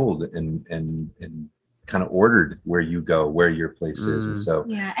controlled and kind of ordered where you go, where your place is. And so,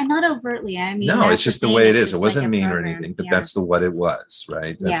 and not overtly. I mean, no, it's just the way it is. It wasn't like mean or anything, but that's what it was,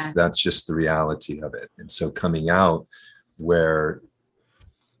 right? That's just the reality of it. And so coming out where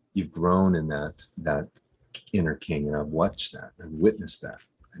you've grown in that inner king, and I've watched that and witnessed that,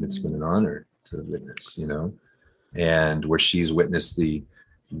 and it's been an honor to witness, and where she's witnessed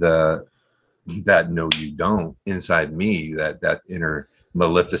that no, you don't inside me, that inner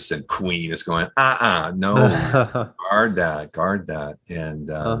maleficent queen is going, no, guard that. And,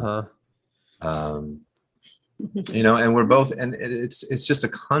 and we're both, and it's just a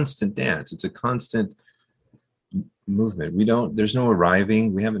constant dance. It's a constant movement. There's no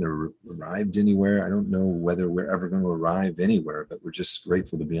arriving. We haven't arrived anywhere. I don't know whether we're ever going to arrive anywhere, but we're just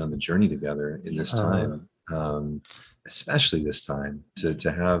grateful to be on the journey together in this time, especially this time,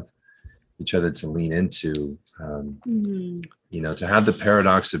 to have each other to lean into, to have the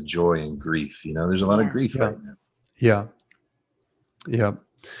paradox of joy and grief. There's a lot of grief right now. Yeah.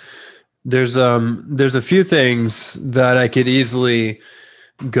 There's a few things that I could easily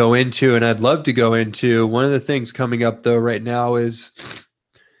go into, and I'd love to go into. One of the things coming up though right now is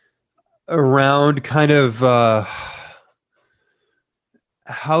around kind of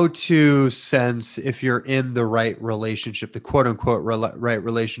how to sense if you're in the right relationship, the quote unquote right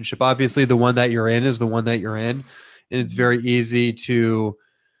relationship. Obviously the one that you're in is the one that you're in, and it's very easy to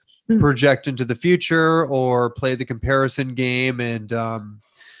project into the future or play the comparison game. And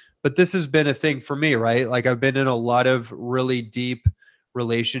but this has been a thing for me, right? Like I've been in a lot of really deep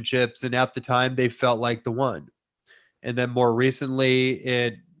relationships, and at the time they felt like the one. And then more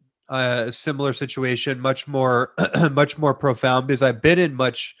recently, a similar situation, much more profound, because I've been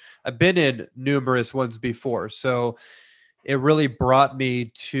in numerous ones before. So it really brought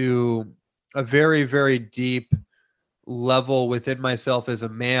me to a very, very deep level within myself as a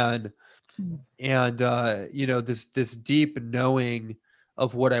man. And, this deep knowing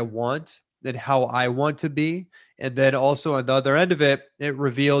of what I want and how I want to be. And then also on the other end of it, it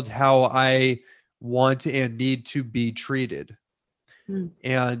revealed how I want and need to be treated.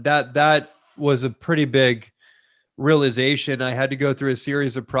 And that was a pretty big realization. I had to go through a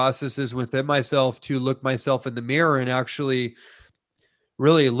series of processes within myself to look myself in the mirror and actually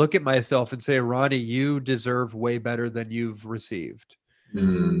really look at myself and say, Ronnie, you deserve way better than you've received.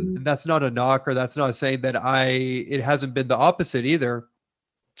 And that's not a knock, or that's not saying that it hasn't been the opposite either.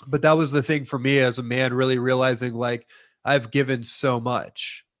 But that was the thing for me as a man, really realizing like I've given so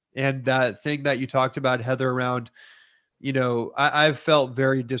much. And that thing that you talked about, Heather, around, I've felt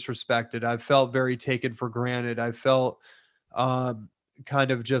very disrespected. I've felt very taken for granted. I felt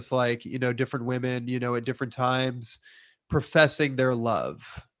kind of just like, different women, at different times professing their love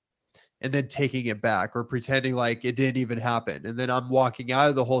and then taking it back or pretending like it didn't even happen. And then I'm walking out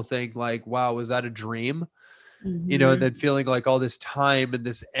of the whole thing like, wow, was that a dream? And then feeling like all this time and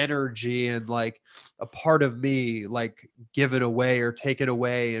this energy and like a part of me like given away or taken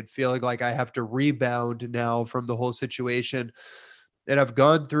away, and feeling like I have to rebound now from the whole situation. And I've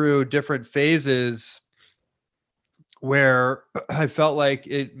gone through different phases where I felt like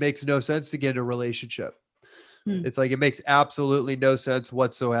it makes no sense to get in a relationship. It's like, it makes absolutely no sense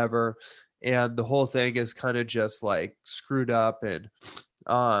whatsoever. And the whole thing is kind of just like screwed up. And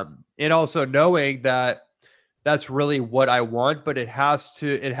also knowing that that's really what I want, but it has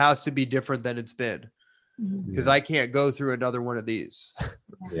to be different than it's been, because I can't go through another one of these.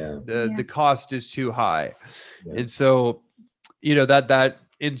 The cost is too high. And so, that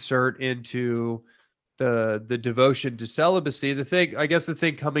insert into the devotion to celibacy, the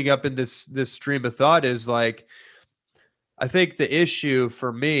thing coming up in this stream of thought is like, I think the issue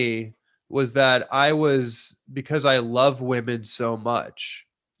for me was that because I love women so much,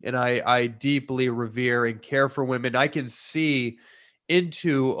 and I deeply revere and care for women, I can see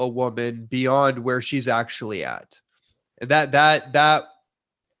into a woman beyond where she's actually at. And that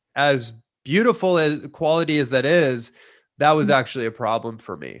as beautiful as quality as that is, that was actually a problem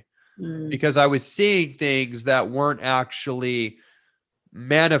for me, because I was seeing things that weren't actually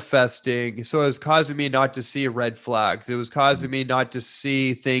manifesting. So it was causing me not to see red flags. It was causing me not to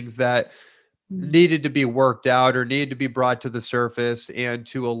see things that needed to be worked out or needed to be brought to the surface, and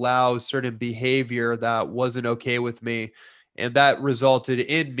to allow certain behavior that wasn't okay with me. And that resulted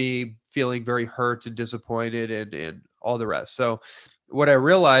in me feeling very hurt and disappointed and all the rest. So what I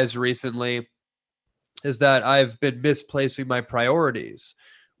realized recently is that I've been misplacing my priorities,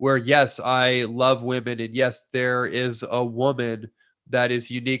 where yes, I love women, and yes, there is a woman that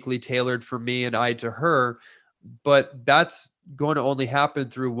is uniquely tailored for me and I to her, but that's going to only happen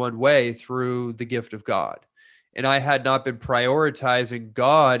through one way, through the gift of God. And I had not been prioritizing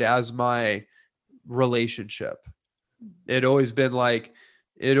God as my relationship. It always been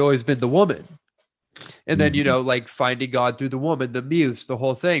the woman. And then, like finding God through the woman, the muse, the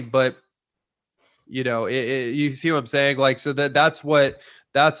whole thing. But, you see what I'm saying? Like, so that's why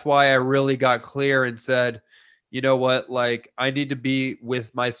I really got clear and said, you know what, like I need to be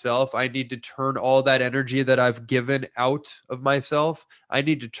with myself. I need to turn all that energy that I've given out of myself. I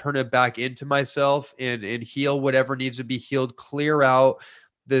need to turn it back into myself and heal whatever needs to be healed, clear out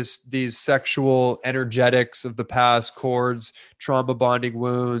these sexual energetics of the past, cords, trauma bonding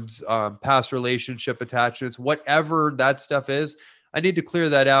wounds, past relationship attachments, whatever that stuff is. I need to clear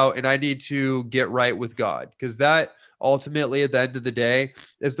that out, and I need to get right with God, because that ultimately at the end of the day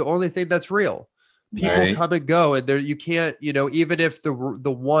is the only thing that's real. People come and go, and there you can't, even if the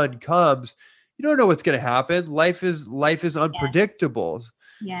one comes, you don't know what's going to happen. Life is unpredictable.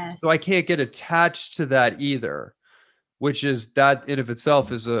 Yes. So I can't get attached to that either, which is that in of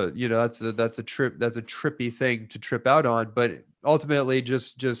itself is that's a trippy thing to trip out on. But ultimately,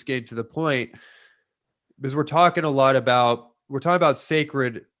 just getting to the point, because we're talking about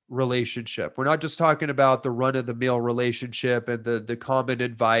sacred relationship. We're not just talking about the run-of-the-mill relationship and the common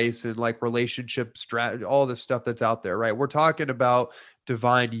advice and like relationship strategy, all the stuff that's out there, right? We're talking about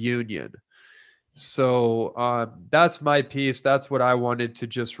divine union. So that's my piece. That's what I wanted to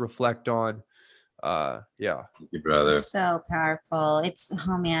just reflect on. Thank you, brother. So powerful.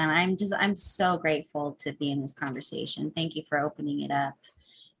 I'm so grateful to be in this conversation. Thank you for opening it up.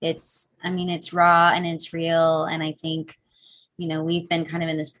 It's raw and it's real. And I think, we've been kind of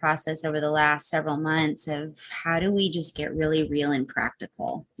in this process over the last several months of how do we just get really real and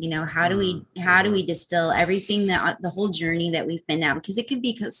practical? How do we distill everything, that the whole journey that we've been down, because it can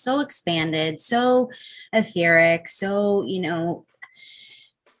be so expanded, so etheric, so,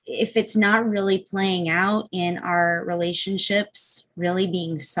 if it's not really playing out in our relationships, really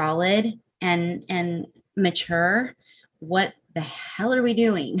being solid and mature, what the hell are we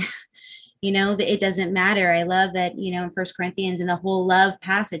doing? It doesn't matter. I love that, in 1 Corinthians, in the whole love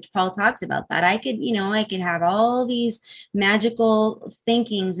passage, Paul talks about that. I could have all these magical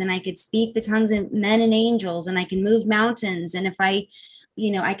thinkings, and I could speak the tongues of men and angels, and I can move mountains. And if I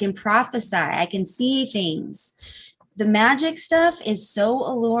can prophesy, I can see things. The magic stuff is so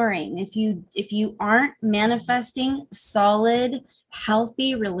alluring. If you aren't manifesting solid,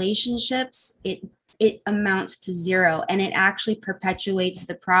 healthy relationships, it amounts to zero, and it actually perpetuates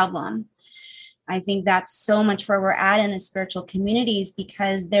the problem. I think that's so much where we're at in the spiritual communities,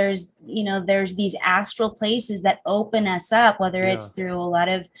 because there's these astral places that open us up, whether it's through a lot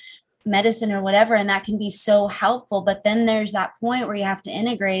of medicine or whatever, and that can be so helpful. But then there's that point where you have to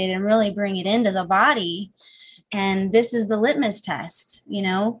integrate it and really bring it into the body. And this is the litmus test.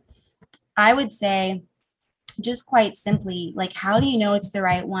 I would say, just quite simply, like, how do you know it's the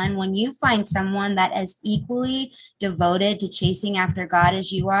right one? When you find someone that is equally devoted to chasing after God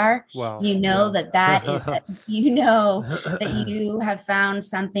as you are, that is that you have found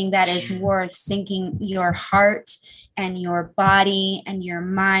something that is worth sinking your heart and your body and your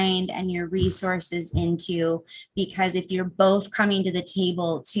mind and your resources into. Because if you're both coming to the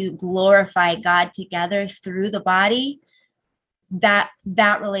table to glorify God together through the body, that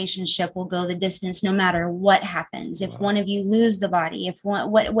relationship will go the distance no matter what happens. If one of you lose the body, if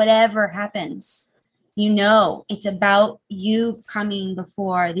whatever happens, it's about you coming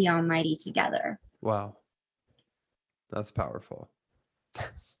before the Almighty together. Wow. That's powerful.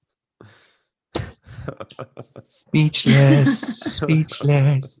 Speechless.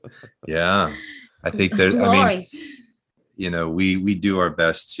 Yeah. I think that, we do our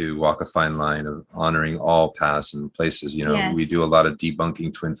best to walk a fine line of honoring all paths and places. We do a lot of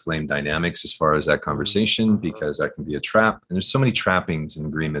debunking twin flame dynamics as far as that conversation, because that can be a trap. And there's so many trappings and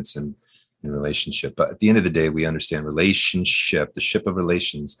agreements in relationship. But at the end of the day, we understand relationship, the ship of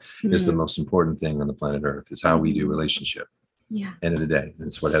relations, is the most important thing on the planet Earth. Is how we do relationship. Yeah. End of the day. And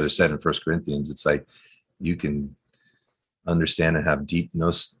it's what Heather said in 1 Corinthians. It's like, you can understand and have deep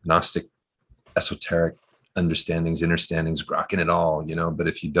Gnostic, esoteric understandings, understandings, grokking it all, but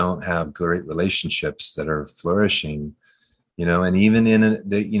if you don't have great relationships that are flourishing, and even in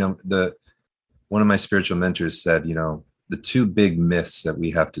one of my spiritual mentors said, the two big myths that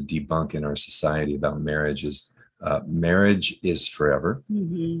we have to debunk in our society about marriage is marriage is forever.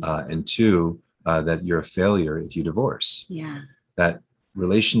 And two, that you're a failure if you divorce. Yeah. That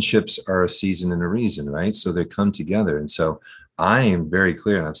relationships are a season and a reason, right? So they come together. And so I am very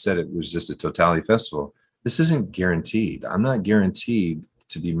clear, and I've said it was just a totality festival. This isn't guaranteed. I'm not guaranteed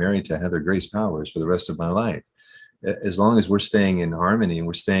to be married to Heather Grace Powers for the rest of my life. As long as we're staying in harmony and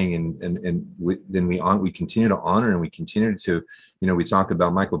we're staying then we continue to honor, and we continue to, we talk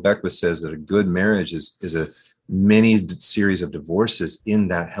about, Michael Beckwith says that a good marriage is a many series of divorces in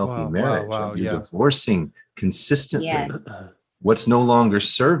that healthy marriage. Wow, You're divorcing consistently. Yes. What's no longer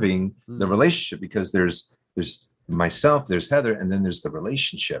serving the relationship, because there's myself, there's Heather, and then there's the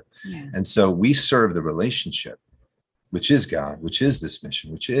relationship. Yeah. And so we serve the relationship, which is God, which is this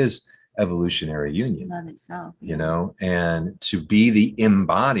mission, which is evolutionary union. Love itself. And to be the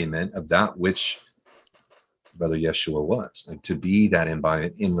embodiment of that which Brother Yeshua was, like to be that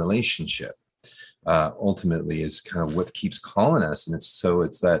embodiment in relationship, ultimately is kind of what keeps calling us. And it's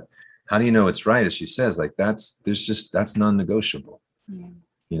that, how do you know it's right? As she says, like that's non-negotiable. Yeah.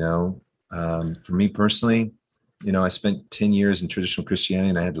 For me personally, I spent 10 years in traditional Christianity,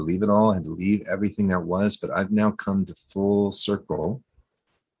 and I had to leave it all. I had to leave everything that was, but I've now come to full circle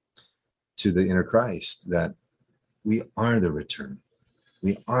to the inner Christ, that we are the return.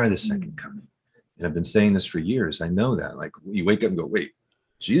 We are the second coming. And I've been saying this for years. I know that. Like, you wake up and go, wait,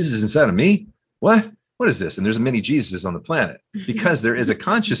 Jesus is inside of me? What is this? And there's many Jesuses on the planet, because there is a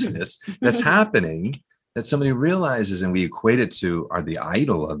consciousness that's happening that somebody realizes, and we equate it to the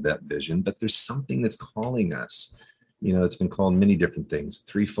idol of that vision, but there's something that's calling us. It's been called many different things: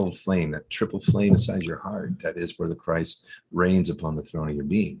 threefold flame, that triple flame inside your heart. That is where the Christ reigns upon the throne of your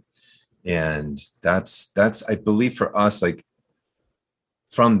being. And that's, I believe, for us, like,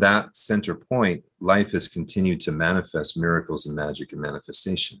 from that center point, life has continued to manifest miracles and magic and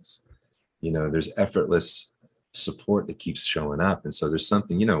manifestations. There's effortless support that keeps showing up. And so there's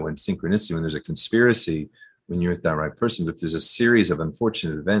something, when synchronicity, when there's a conspiracy, when you're with that right person, but if there's a series of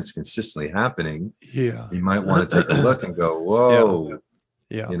unfortunate events consistently happening, you might want to take a look and go, whoa,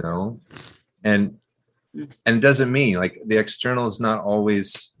 and it doesn't mean, like, the external is not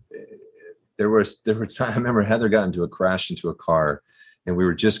always. There were times, I remember Heather got into a crash into a car, and we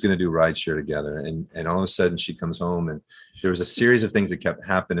were just going to do rideshare together. And all of a sudden she comes home, and there was a series of things that kept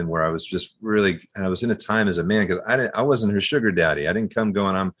happening where I was just really, and I was in a time as a man, because I wasn't her sugar daddy. I didn't come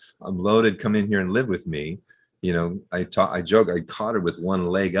going, I'm loaded, come in here and live with me. I joke, I caught her with one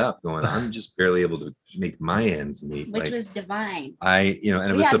leg up going, I'm just barely able to make my ends meet. Which was divine. And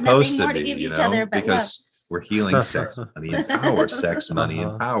it was supposed to be, because we're healing sex, money, and power. Sex, money,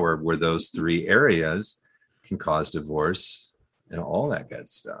 and power were those three areas can cause divorce and all that good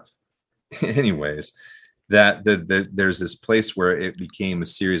stuff. Anyways, that there's this place where it became a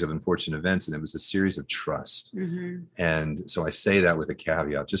series of unfortunate events, and it was a series of trust. Mm-hmm. And so I say that with a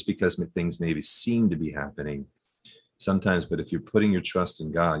caveat, just because things maybe seem to be happening sometimes, but if you're putting your trust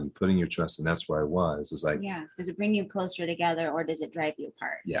in God, you're putting your trust, and that's where I was like, yeah. Does it bring you closer together, or does it drive you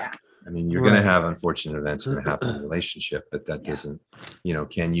apart? Yeah. I mean, you're going to have unfortunate events going to happen in a relationship, but that doesn't,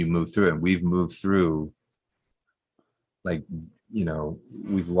 can you move through it? And we've moved through, like,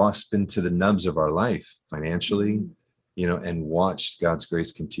 we've been to the nubs of our life financially, and watched God's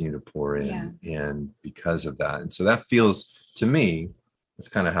grace continue to pour in. And because of that. And so that feels, to me, that's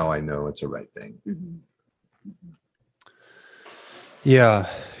kind of how I know it's a right thing. Mm-hmm. Yeah.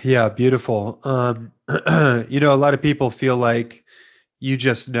 Yeah. Beautiful. A lot of people feel like you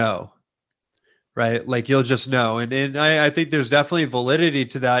just know, right? Like you'll just know. And I think there's definitely validity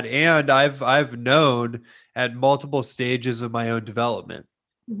to that. And I've known at multiple stages of my own development.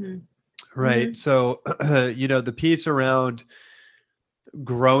 Mm-hmm. Right. Mm-hmm. So, the piece around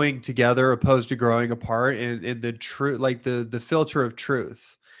growing together opposed to growing apart, and the truth, like the filter of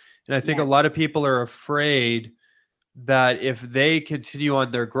truth. And I think a lot of people are afraid that if they continue on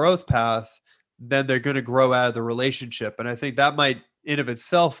their growth path, then they're going to grow out of the relationship. And I think that might in of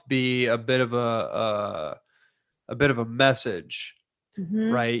itself be a bit of a message,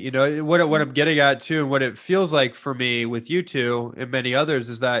 Mm-hmm. right? What I'm getting at too, and what it feels like for me with you two and many others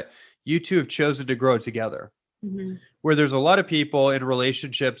is that you two have chosen to grow together. Mm-hmm. Where there's a lot of people in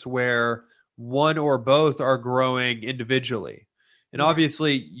relationships where one or both are growing individually. And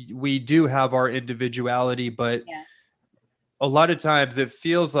obviously we do have our individuality, but a lot of times it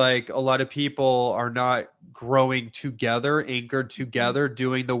feels like a lot of people are not growing together, anchored together,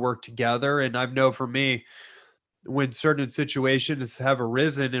 doing the work together. And I know for me, when certain situations have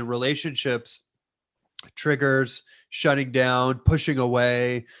arisen in relationships, triggers, shutting down, pushing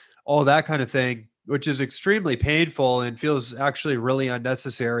away, all that kind of thing, which is extremely painful and feels actually really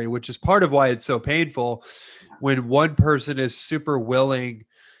unnecessary, which is part of why it's so painful when one person is super willing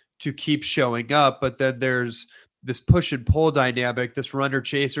to keep showing up, but then there's this push and pull dynamic, this runner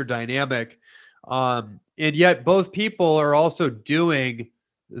chaser dynamic. And yet both people are also doing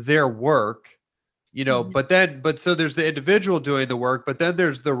their work, but so there's the individual doing the work, but then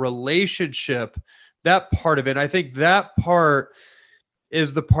there's the relationship, that part of it. I think that part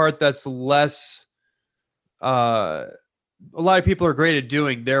is the part that's less, a lot of people are great at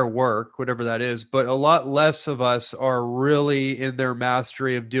doing their work, whatever that is, but a lot less of us are really in their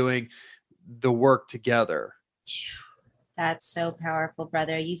mastery of doing the work together. That's so powerful,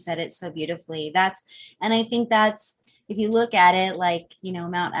 brother. You said it so beautifully. And I think that's, if you look at it like,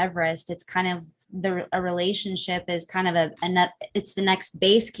 Mount Everest, it's kind of a relationship is kind of it's the next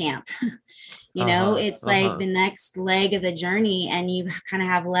base camp. It's like the next leg of the journey, and you kind of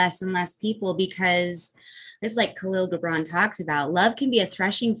have less and less people, because it's like Khalil Gibran talks about, love can be a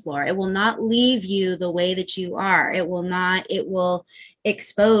threshing floor. It will not leave you the way that you are. It will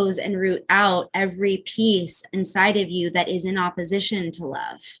expose and root out every piece inside of you that is in opposition to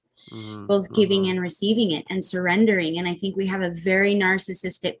love, both giving and receiving it and surrendering. And I think we have a very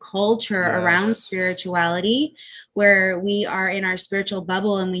narcissistic culture around spirituality, where we are in our spiritual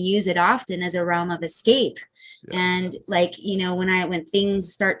bubble and we use it often as a realm of escape. And like, when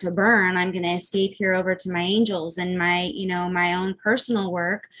things start to burn, I'm going to escape here over to my angels and my, my own personal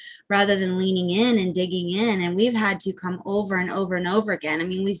work, rather than leaning in and digging in. And we've had to come over and over and over again. I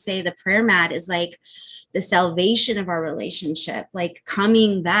mean, we say the prayer mat is like the salvation of our relationship, like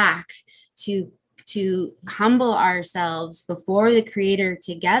coming back to humble ourselves before the Creator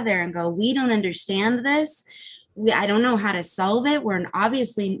together and go, we don't understand this. I don't know how to solve it. We're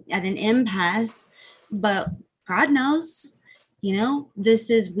obviously at an impasse, but God knows, we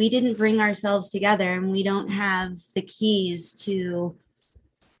didn't bring ourselves together, and we don't have the keys to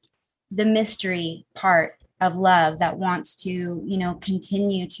the mystery part of love that wants to,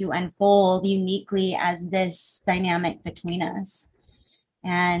 continue to unfold uniquely as this dynamic between us.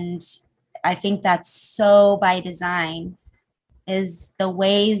 And I think that's so by design, is the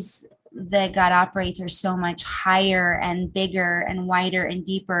ways that God operates are so much higher and bigger and wider and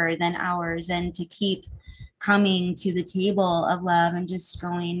deeper than ours. And to keep coming to the table of love and just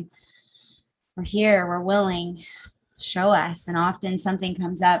going, we're here, we're willing, show us. And often something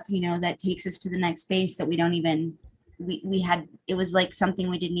comes up, that takes us to the next space that we don't even, it was like something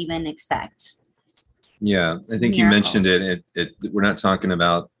we didn't even expect. Yeah. I think you mentioned it. We're not talking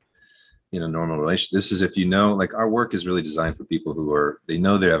about, normal relations. This is, if like our work is really designed for people who they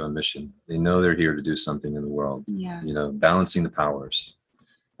know they have a mission. They know they're here to do something in the world, balancing the powers,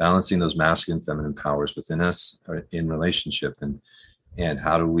 balancing those masculine, feminine powers within us in relationship. And And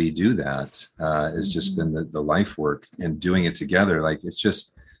how do we do that? Has just been the life work and doing it together. Like, it's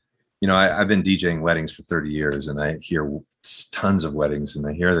just, I've been DJing weddings for 30 years, and I hear tons of weddings, and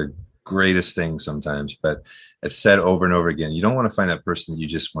I hear the greatest things sometimes, but I've said over and over again, you don't want to find that person that you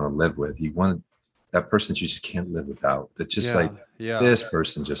just want to live with. You want that person that you just can't live without. That just this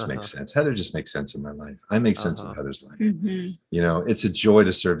person just makes sense. Heather just makes sense in my life. I make sense in Heather's life. It's a joy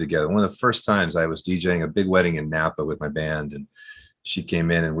to serve together. One of the first times I was DJing a big wedding in Napa with my band, and she came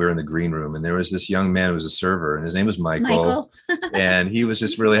in, and we were in the green room, and there was this young man who was a server, and his name was Michael. And he was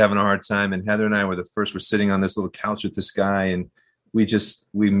just really having a hard time. And Heather and I were sitting on this little couch with this guy, and we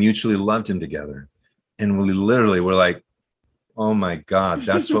mutually loved him together. And we literally were like, oh my God,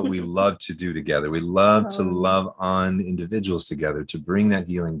 that's what we love to do together. We love to love on individuals together, to bring that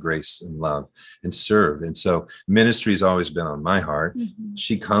healing grace and love and serve. And so ministry has always been on my heart.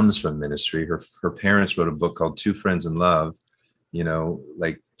 She comes from ministry. Her parents wrote a book called Two Friends in Love.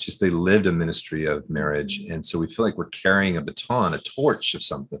 They lived a ministry of marriage. And so we feel like we're carrying a baton, a torch of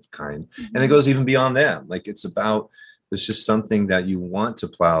some kind. And it goes even beyond them. Like, there's just something that you want to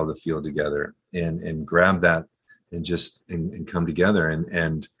plow the field together and grab that and come together.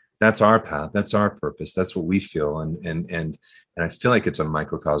 And that's our path. That's our purpose. That's what we feel. And I feel like it's a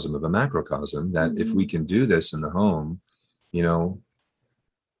microcosm of a macrocosm, that if we can do this in the home,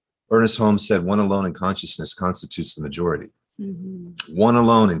 Ernest Holmes said, one alone in consciousness constitutes the majority. One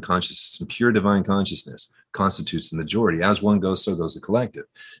alone in consciousness and pure divine consciousness constitutes the majority. As one goes, so goes the collective.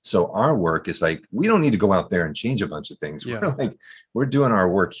 So our work is like, we don't need to go out there and change a bunch of things. We're doing our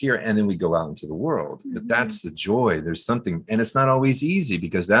work here, and then we go out into the world. But that's the joy. There's something, and it's not always easy,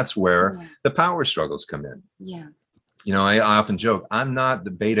 because that's where the power struggles come in. I often joke, I'm not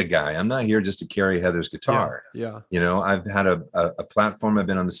the beta guy. I'm not here just to carry Heather's guitar. I've had a platform. I've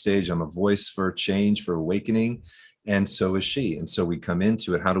been on the stage. I'm a voice for change, for awakening. And so is she. And so we come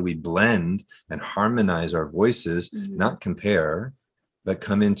into it. How do we blend and harmonize our voices, not compare, but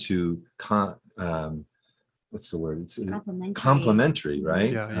come into, what's the word? It's complementary,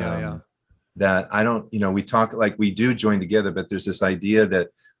 right? That I don't, we talk like we do join together, but there's this idea that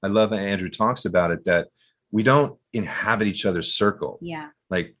I love how Andrew talks about it, that we don't inhabit each other's circle.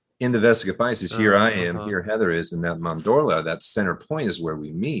 Like in the Vesica Pisces, here I am, here Heather is, and that mandorla, that center point is where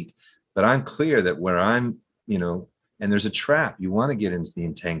we meet. But I'm clear that where I'm, and there's a trap. You want to get into the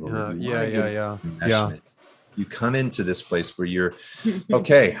entanglement. You come into this place where you're,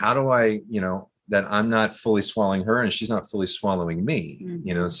 okay, how do I, that I'm not fully swallowing her and she's not fully swallowing me,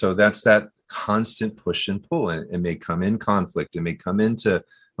 so that's that constant push and pull. And it may come in conflict. It may come into,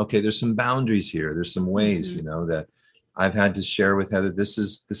 okay, there's some boundaries here. There's some ways, that I've had to share with Heather. This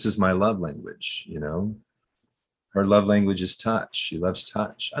is my love language, her love language is touch. She loves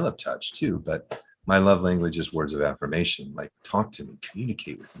touch. I love touch too, but my love language is words of affirmation. Like, talk to me,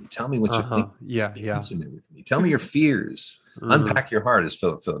 communicate with me. Tell me what you think. Be intimate with me. Tell me your fears. Unpack your heart, as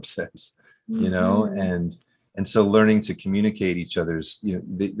Philip says. And so learning to communicate each other's,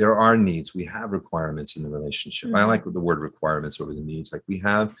 there are needs. We have requirements in the relationship. I like the word requirements over the needs. Like, we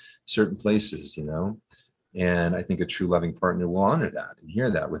have certain places, and I think a true loving partner will honor that and hear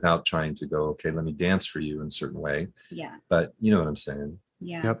that without trying to go, okay, let me dance for you in a certain way. But you know what I'm saying?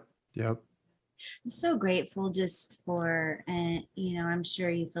 Yep. I'm so grateful just for, I'm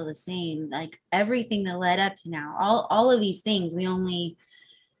sure you feel the same, like everything that led up to now, all of these things, we only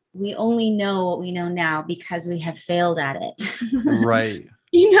know what we know now because we have failed at it. Right.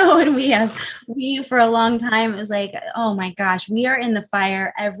 And we for a long time, it was like, oh my gosh, we are in the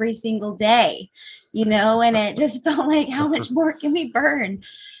fire every single day, and it just felt like, how much more can we burn?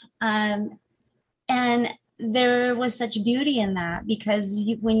 And there was such beauty in that, because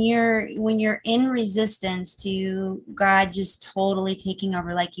when you're in resistance to God just totally taking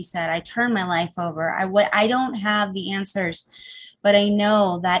over, like you said, I turn my life over. I don't have the answers, but I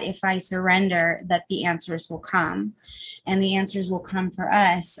know that if I surrender, that the answers will come, and the answers will come for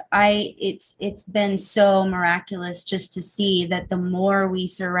us. It's been so miraculous just to see that the more we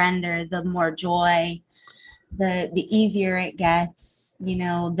surrender, the more joy, the easier it gets.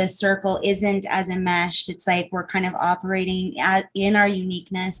 The circle isn't as enmeshed. It's like we're kind of operating in our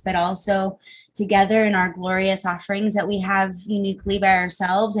uniqueness, but also together in our glorious offerings that we have uniquely by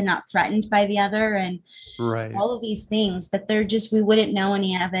ourselves and not threatened by the other, and all of these things. But we wouldn't know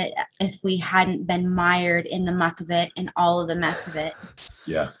any of it if we hadn't been mired in the muck of it and all of the mess of it.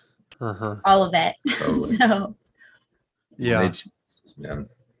 All of it. Totally. So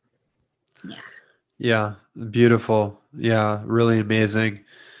yeah, beautiful. Yeah, really amazing.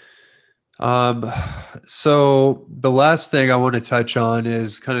 So the last thing I want to touch on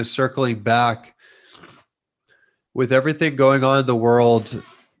is kind of circling back with everything going on in the world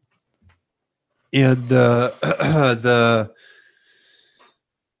and the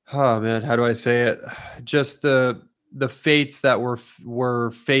oh man, how do I say it? Just the fates that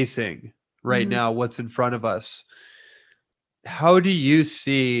we're facing right now, what's in front of us. How do you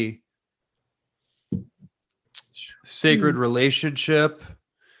see sacred relationship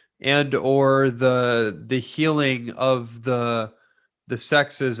and or the healing of the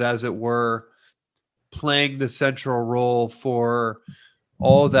sexes, as it were, playing the central role for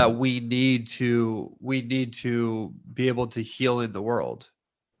all that we need to be able to heal in the world?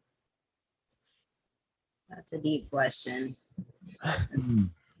 That's a deep question.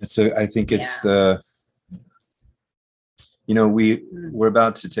 I think it's we're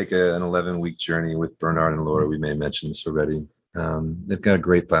about to take an 11-week journey with Bernard and Laura. We may have mentioned this already. They've got a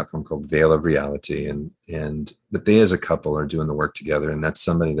great platform called Veil of Reality, but they as a couple are doing the work together, and that's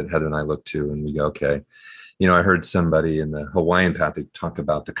somebody that Heather and I look to, and we go, okay. I heard somebody in the Hawaiian path talk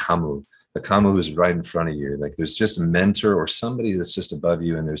about the kamu who's right in front of you. Like there's just a mentor or somebody that's just above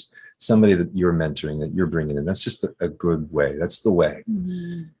you, and there's somebody that you're mentoring, that you're bringing in. That's just a good way. That's the way.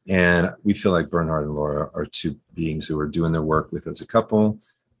 Mm-hmm. And we feel like Bernard and Laura are two beings who are doing their work with as a couple,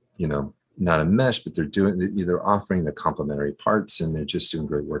 not a mesh, but they're offering the complementary parts, and they're just doing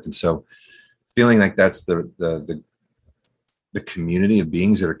great work. And so feeling like that's the community of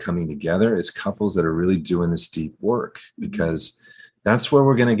beings that are coming together is couples that are really doing this deep work, because that's where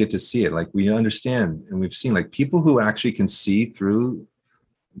we're going to get to see it. Like we understand, and we've seen like people who actually can see through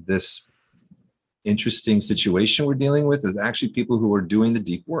this interesting situation we're dealing with is actually people who are doing the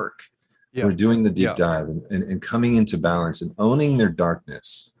deep work, who are doing the deep dive and coming into balance and owning their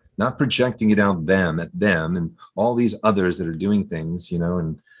darkness, not projecting it out at them and all these others that are doing things,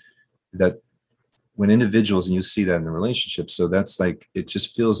 and that when individuals, and you see that in the relationship. So that's like, it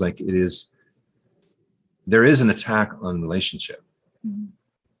just feels like there is an attack on relationship. Mm-hmm.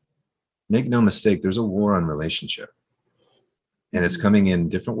 Make no mistake, there's a war on relationship, and it's coming in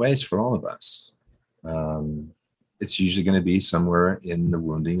different ways for all of us. It's usually going to be somewhere in the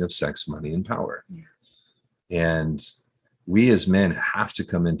wounding of sex, money, and power. Yeah. And we as men have to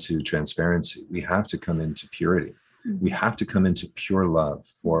come into transparency. We have to come into purity. Mm-hmm. We have to come into pure love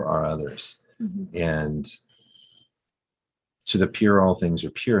for our others. Mm-hmm. And to the pure, all things are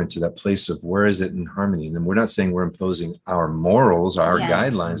pure, and to that place of where is it in harmony. And we're not saying we're imposing our morals, our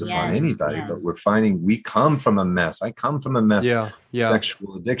guidelines upon anybody, but we're finding we come from a mess. I come from a mess of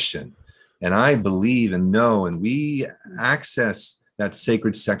sexual addiction. And I believe and know, and we access that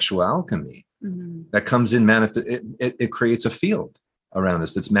sacred sexual alchemy that comes in, it creates a field around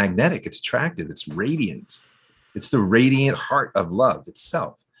us that's magnetic, it's attractive, it's radiant. It's the radiant heart of love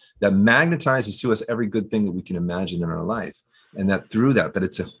itself that magnetizes to us every good thing that we can imagine in our life. And that through that, but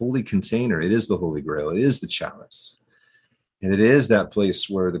it's a holy container. It is the Holy Grail. It is the chalice. And it is that place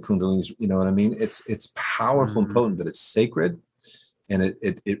where the Kundalini's, you know what I mean? It's powerful and potent, but it's sacred. And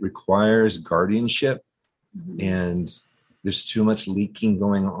it requires guardianship. And there's too much leaking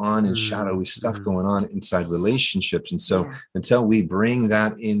going on and shadowy stuff going on inside relationships. And so until we bring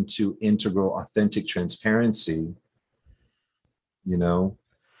that into integral, authentic transparency,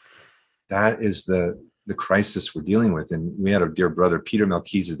 that is the crisis we're dealing with. And we had our dear brother, Peter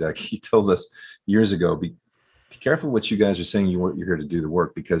Melchizedek. He told us years ago, be careful what you guys are saying. You're here to do the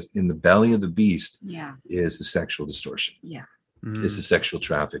work, because in the belly of the beast is the sexual distortion. Yeah. Is the sexual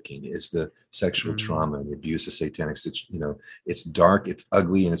trafficking, is the sexual trauma and the abuse of satanic, it's dark, it's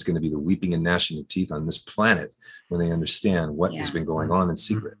ugly, and it's going to be the weeping and gnashing of teeth on this planet when they understand what has been going on in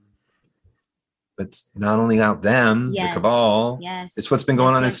secret. But it's not only out them, the cabal, it's what's been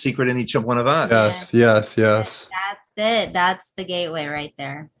going on in secret in each one of us. Yes. That's it. That's the gateway right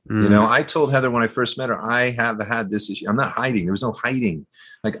there. I told Heather when I first met her, I have had this issue. I'm not hiding. There was no hiding.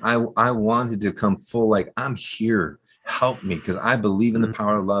 Like I wanted to come full, like I'm here. Help me, because I believe in the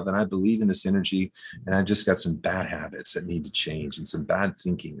power of love and I believe in this energy, and I've just got some bad habits that need to change and some bad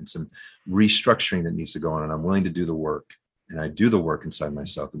thinking and some restructuring that needs to go on, and I'm willing to do the work, and I do the work inside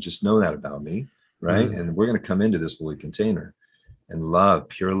myself, and just know that about me, right? And we're going to come into this holy container, and love,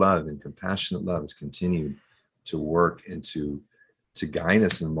 pure love and compassionate love has continued to work and to guide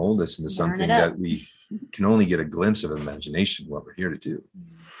us and mold us into something that we can only get a glimpse of imagination what we're here to do.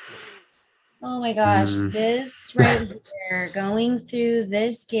 Oh my gosh, this right here, going through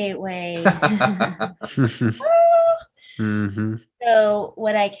this gateway. So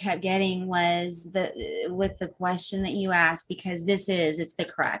what I kept getting was with the question that you asked, because it's the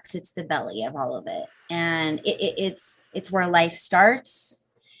crux, it's the belly of all of it. And it's where life starts.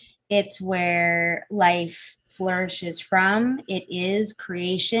 It's where life flourishes from. It is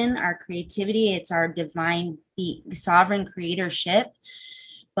creation, our creativity. It's our divine the sovereign creatorship,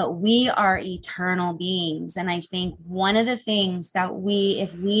 but we are eternal beings. And I think one of the things that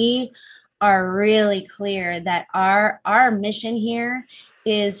if we are really clear that our mission here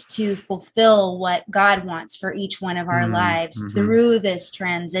is to fulfill what God wants for each one of our lives through this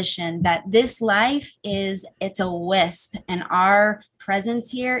transition, that this life it's a wisp, and our presence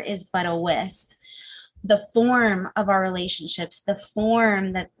here is but a wisp. The form of our relationships, the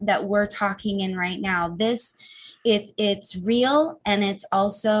form that we're talking in right now, it's real, and it's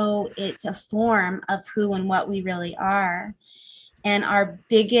a form of who and what we really are. And our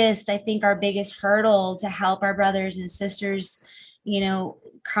biggest hurdle to help our brothers and sisters,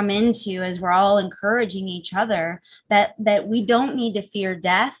 come into, as we're all encouraging each other, that we don't need to fear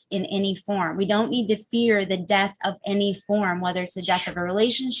death in any form. We don't need to fear the death of any form, whether it's the death of a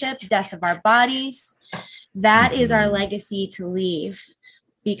relationship, death of our bodies. That is our legacy to leave,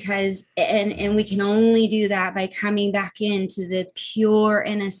 because and we can only do that by coming back into the pure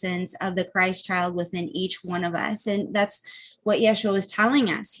innocence of the Christ child within each one of us. And that's what Yeshua was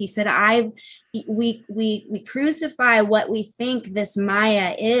telling us. He said, we crucify what we think this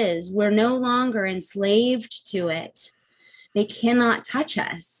Maya is. We're no longer enslaved to it. They cannot touch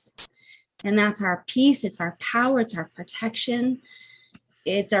us. And that's our peace. It's our power. It's our protection.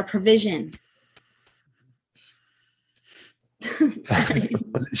 It's our provision.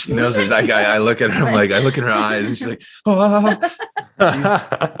 She knows it. I look at her. I look in her eyes, and she's like, "Oh."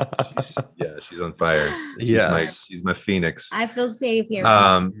 She's on fire. She's my phoenix. I feel safe here.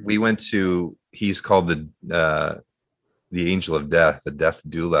 We went to. He's called the angel of death, the death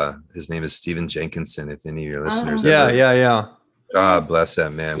doula. His name is Stephen Jenkinson. If any of your listeners, God bless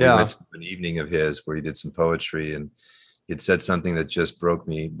that man. We went to an evening of his where he did some poetry, and he'd said something that just broke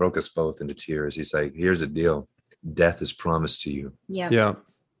us both into tears. He's like, "Here's the deal. Death is promised to you. Yeah.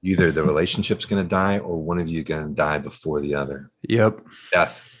 Either the relationship's going to die, or one of you going to die before the other. Yep.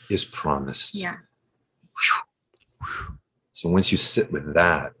 Death is promised." Yeah. So once you sit with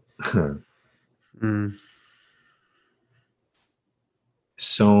that,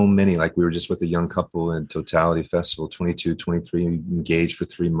 so many, like we were just with a young couple in Totality Festival, 22, 23, engaged for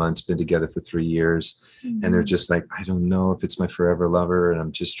 3 months, been together for 3 years. And they're just like, I don't know if it's my forever lover. And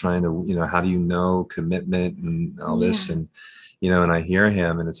I'm just trying to, how do you know commitment and all this? And, and I hear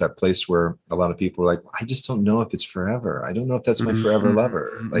him, and it's that place where a lot of people are like, I just don't know if it's forever. I don't know if that's my forever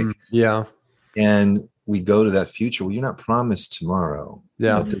lover. And we go to that future. Well, you're not promised tomorrow.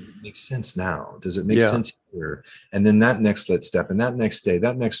 Yeah. Does it make sense now? Does it make sense here? And then that next step, and that next day,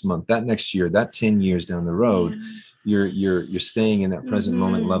 that next month, that next year, that 10 years down the road, you're staying in that present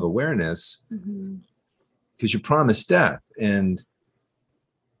moment love awareness, because you're promised death.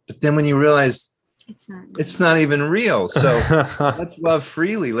 But then when you realize it's not even real. So let's love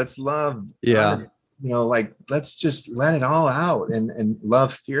freely. Let's love. Yeah. Let's just let it all out and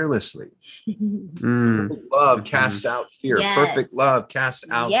love fearlessly. Perfect love casts out fear. Yes. Perfect love casts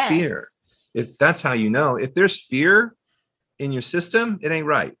out fear. If that's how if there's fear in your system, it ain't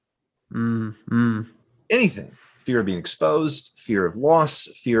right. Anything. Fear of being exposed, fear of loss,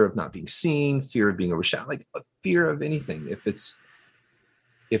 fear of not being seen, fear of being overshadowed, like a fear of anything.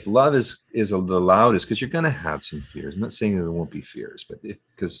 If love is the loudest, because you're going to have some fears. I'm not saying that there won't be fears, but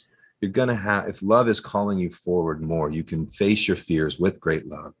because you're going to have, if love is calling you forward more, you can face your fears with great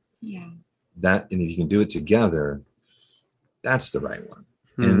love. Yeah. And if you can do it together, that's the right one.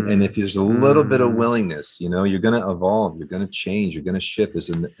 And if there's a little bit of willingness, you're going to evolve, you're going to change, you're going to shift. This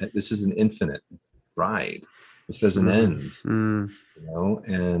is an infinite ride. This doesn't end,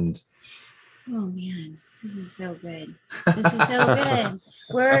 and oh man, this is so good. This is so good.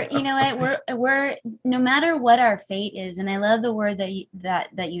 We're no matter what our fate is, and I love the word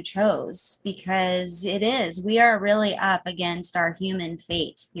that you chose, because we are really up against our human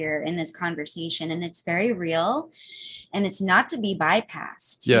fate here in this conversation, and it's very real, and it's not to be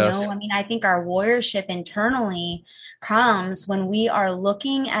bypassed. Yes. I think our warriorship internally comes when we are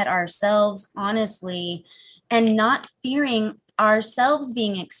looking at ourselves honestly and not fearing ourselves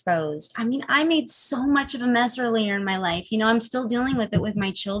being exposed. I made so much of a mess earlier in my life. I'm still dealing with it with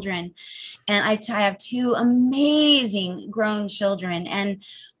my children. And I have 2 amazing grown children. And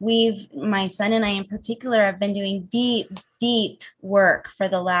my son and I in particular have been doing deep, deep work for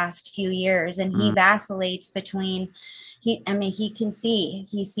the last few years. And he vacillates between, he can see,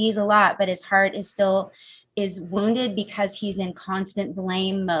 he sees a lot, but his heart is wounded because he's in constant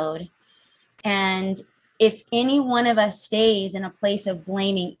blame mode. And if any one of us stays in a place of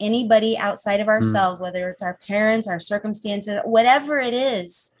blaming anybody outside of ourselves, whether it's our parents, our circumstances, whatever it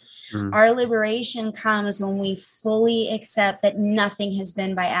is, Our liberation comes when we fully accept that nothing has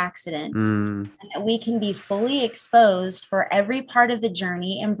been by accident, and that we can be fully exposed for every part of the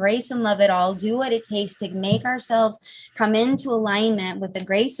journey, embrace and love it all, do what it takes to make ourselves come into alignment with the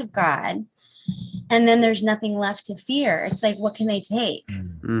grace of God. And then there's nothing left to fear. It's like, what can they take?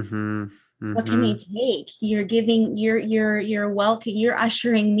 What can they take? You're giving, you're welcome, you're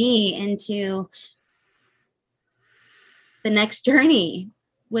ushering me into the next journey,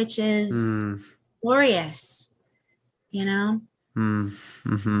 which is glorious, you know?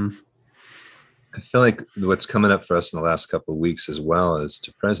 I feel like what's coming up for us in the last couple of weeks, as well as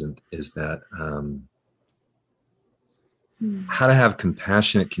to present, is that how to have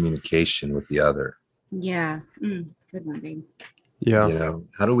compassionate communication with the other. Yeah. Good one, babe. Yeah. You know,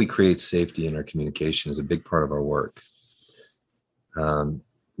 how do we create safety in our communication is a big part of our work.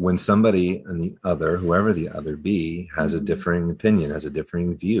 When somebody on the other, whoever the other be, has a differing opinion, has a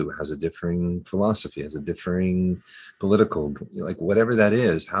differing view, has a differing philosophy, has a differing political, like whatever that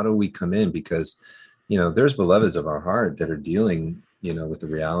is, how do we come in? Because, you know, there's beloveds of our heart that are dealing, you know, with the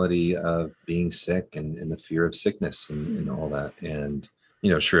reality of being sick and the fear of sickness and all that. And,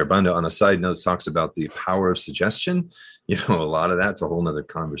 you know, Sri Abunda on a side note talks about the power of suggestion. You know, a lot of that's a whole nother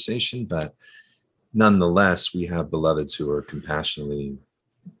conversation, but nonetheless, we have beloveds who are compassionately,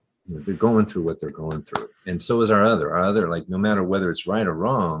 you know, they're going through what they're going through. And so is our other, like, no matter whether it's right or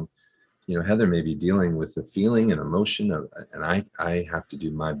wrong, you know, Heather may be dealing with the feeling and emotion of, and I have to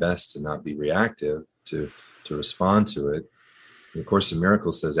do my best to not be reactive, to respond to it. And of course, the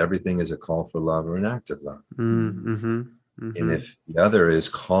Miracle says everything is a call for love or an act of love. And if the other is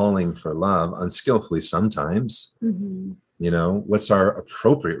calling for love unskillfully sometimes, you know, what's our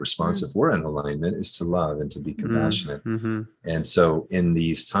appropriate response if we're in alignment is to love and to be compassionate. And so in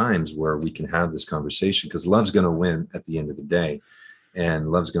these times where we can have this conversation, because love's going to win at the end of the day,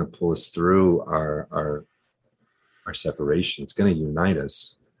 and love's going to pull us through our separation. It's going to unite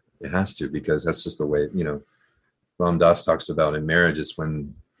us. It has to, because that's just the way, you know, Ram Dass talks about in marriage is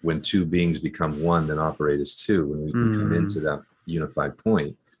when two beings become one, then operate as two, when we can come into that unified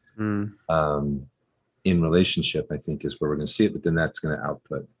point. In relationship, I think, is where we're going to see it, but then that's going to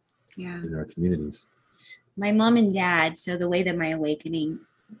output in our communities. My mom and dad, so the way that my awakening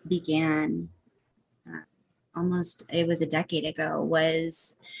began it was a decade ago,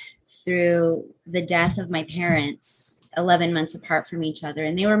 was through the death of my parents, 11 months apart from each other.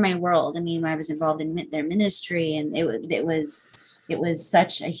 And they were my world. I mean, I was involved in their ministry, and it was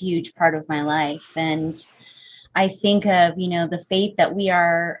such a huge part of my life. And I think of, you know, the faith that we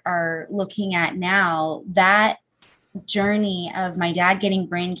are looking at now, that journey of my dad getting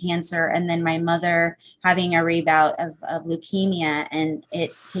brain cancer and then my mother having a rebout of leukemia and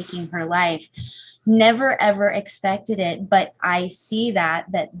it taking her life. Never ever expected it, but I see that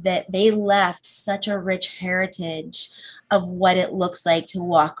they left such a rich heritage of what it looks like to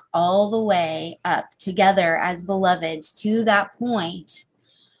walk all the way up together as beloveds to that point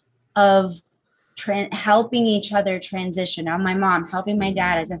of helping each other transition. Now my mom helping my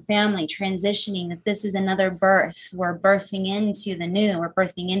dad as a family transitioning, that this is another birth. We're birthing into the new, we're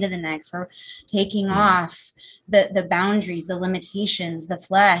birthing into the next, we're taking off the boundaries, the limitations, the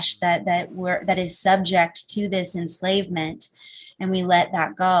flesh that is subject to this enslavement, and we let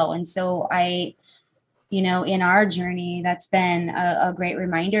that go. And so you know, in our journey, that's been a great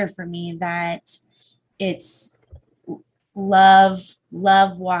reminder for me that it's love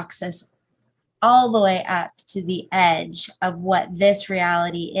walks us all the way up to the edge of what this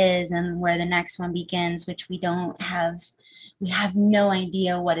reality is and where the next one begins, which we have no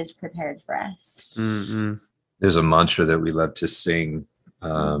idea what is prepared for us. There's a mantra that we love to sing.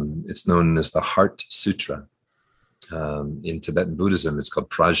 It's known as the Heart Sutra. In Tibetan Buddhism, it's called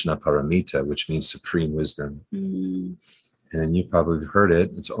Prajna Paramita, which means supreme wisdom. And you've probably heard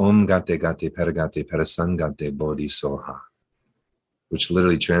it. It's Om Gate Gate Paragate Parasangate Bodhi Soha, which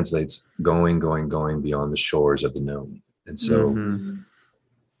literally translates going beyond the shores of the known. And so,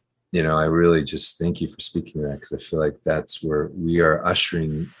 you know, I really just thank you for speaking to that, because I feel like that's where we are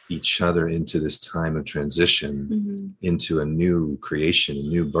ushering each other into this time of transition, into a new creation, a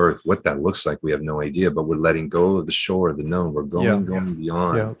new birth. What that looks like, we have no idea, but we're letting go of the shore of the known. We're going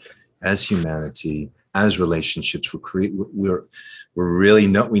beyond as humanity, as relationships. We're really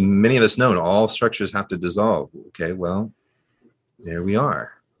many of us know all structures have to dissolve. Okay, well, there we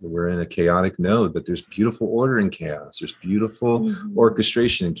are. We're in a chaotic node, but there's beautiful order in chaos. There's beautiful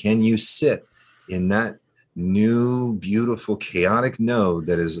orchestration. And can you sit in that new, beautiful, chaotic node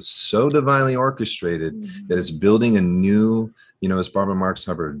that is so divinely orchestrated that it's building a new, you know, as Barbara Marx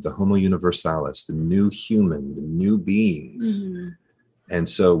Hubbard, the Homo Universalis, the new human, the new beings. And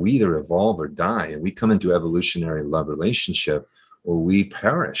so we either evolve or die, and we come into evolutionary love relationship, or we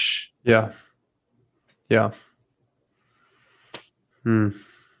perish. Yeah. I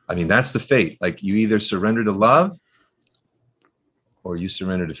mean, that's the fate. Like, you either surrender to love or you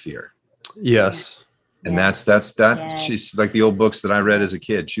surrender to fear. Yes. And that's she's like the old books that I read as a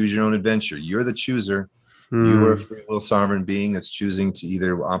kid. Choose your own adventure. You're the chooser. You are a free will sovereign being that's choosing to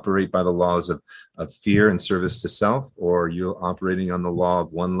either operate by the laws of fear and service to self, or you're operating on the law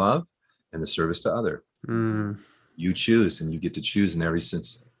of one love and the service to other. You choose, and you get to choose in every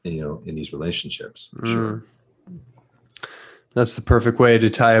sense, in these relationships. For sure. That's the perfect way to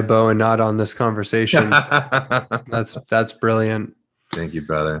tie a bow and knot on this conversation. That's brilliant. Thank you,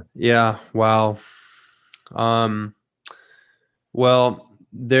 brother. Yeah. Wow. Well,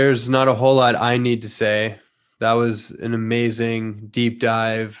 there's not a whole lot I need to say. That was an amazing deep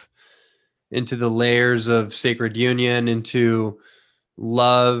dive into the layers of sacred union, into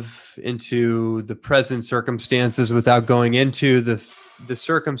love, into the present circumstances, without going into the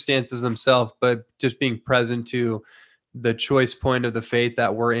circumstances themselves, but just being present to the choice point of the faith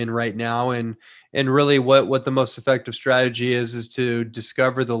that we're in right now. And really what the most effective strategy is to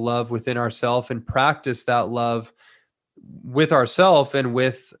discover the love within ourselves and practice that love with ourselves and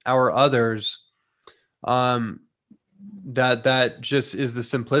with our others. That just is the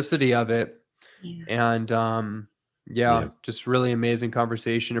simplicity of it. And just really amazing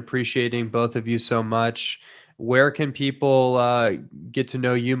conversation. Appreciating both of you so much. Where can people get to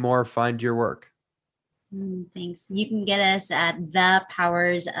know you more, find your work? Thanks. You can get us at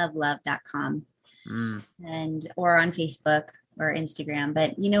thepowersoflove.com or on Facebook or Instagram.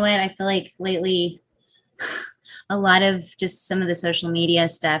 But you know what? I feel like lately, a lot of just some of the social media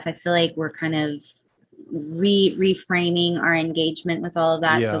stuff, I feel like we're kind of reframing our engagement with all of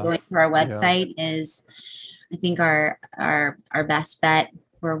that. So going through our website is, I think, our best bet.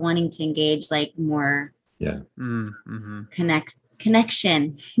 We're wanting to engage like more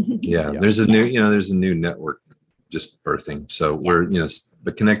connection. There's a new network just birthing. So we're,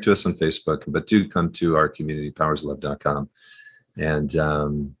 but connect to us on Facebook, but do come to our community, powersoflove.com. And,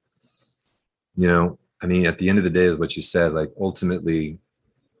 I mean, at the end of the day, what you said, like, ultimately,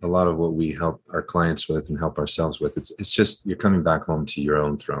 a lot of what we help our clients with and help ourselves with, it's just, you're coming back home to your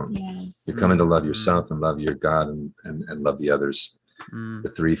own throne. Yes. You're coming to love yourself and love your God and love the others,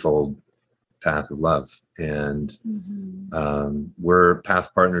 the threefold path of love. And we're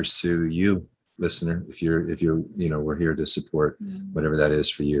path partners to you, listener. If you're, we're here to support whatever that is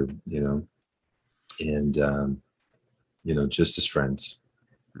for you, and, just as friends.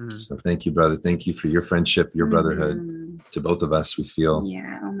 So thank you, brother. Thank you for your friendship, your brotherhood. To both of us, we feel,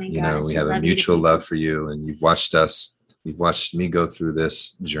 oh my gosh, we have a mutual love for you, and you've watched me go through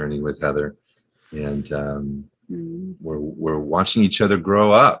this journey with Heather, and we're watching each other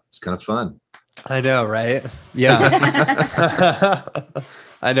grow up. It's kind of fun. I know, right? Yeah.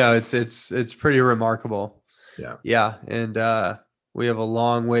 I know, it's pretty remarkable. Yeah. And we have a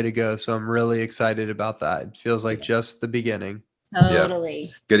long way to go, so I'm really excited about that. It feels like just the beginning.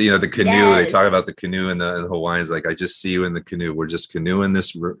 Totally. Yeah. Good. The canoe, they talk about the canoe and the Hawaiians. Like, I just see you in the canoe. We're just canoeing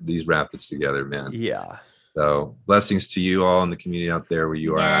these rapids together, man. Yeah. So blessings to you all in the community out there where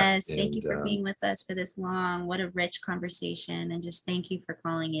you are at. Yes. Thank you for being with us for this long. What a rich conversation. And just thank you for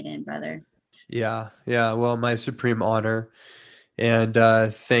calling it in, brother. Yeah. Well, my supreme honor. And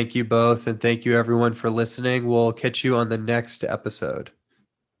thank you both. And thank you everyone for listening. We'll catch you on the next episode.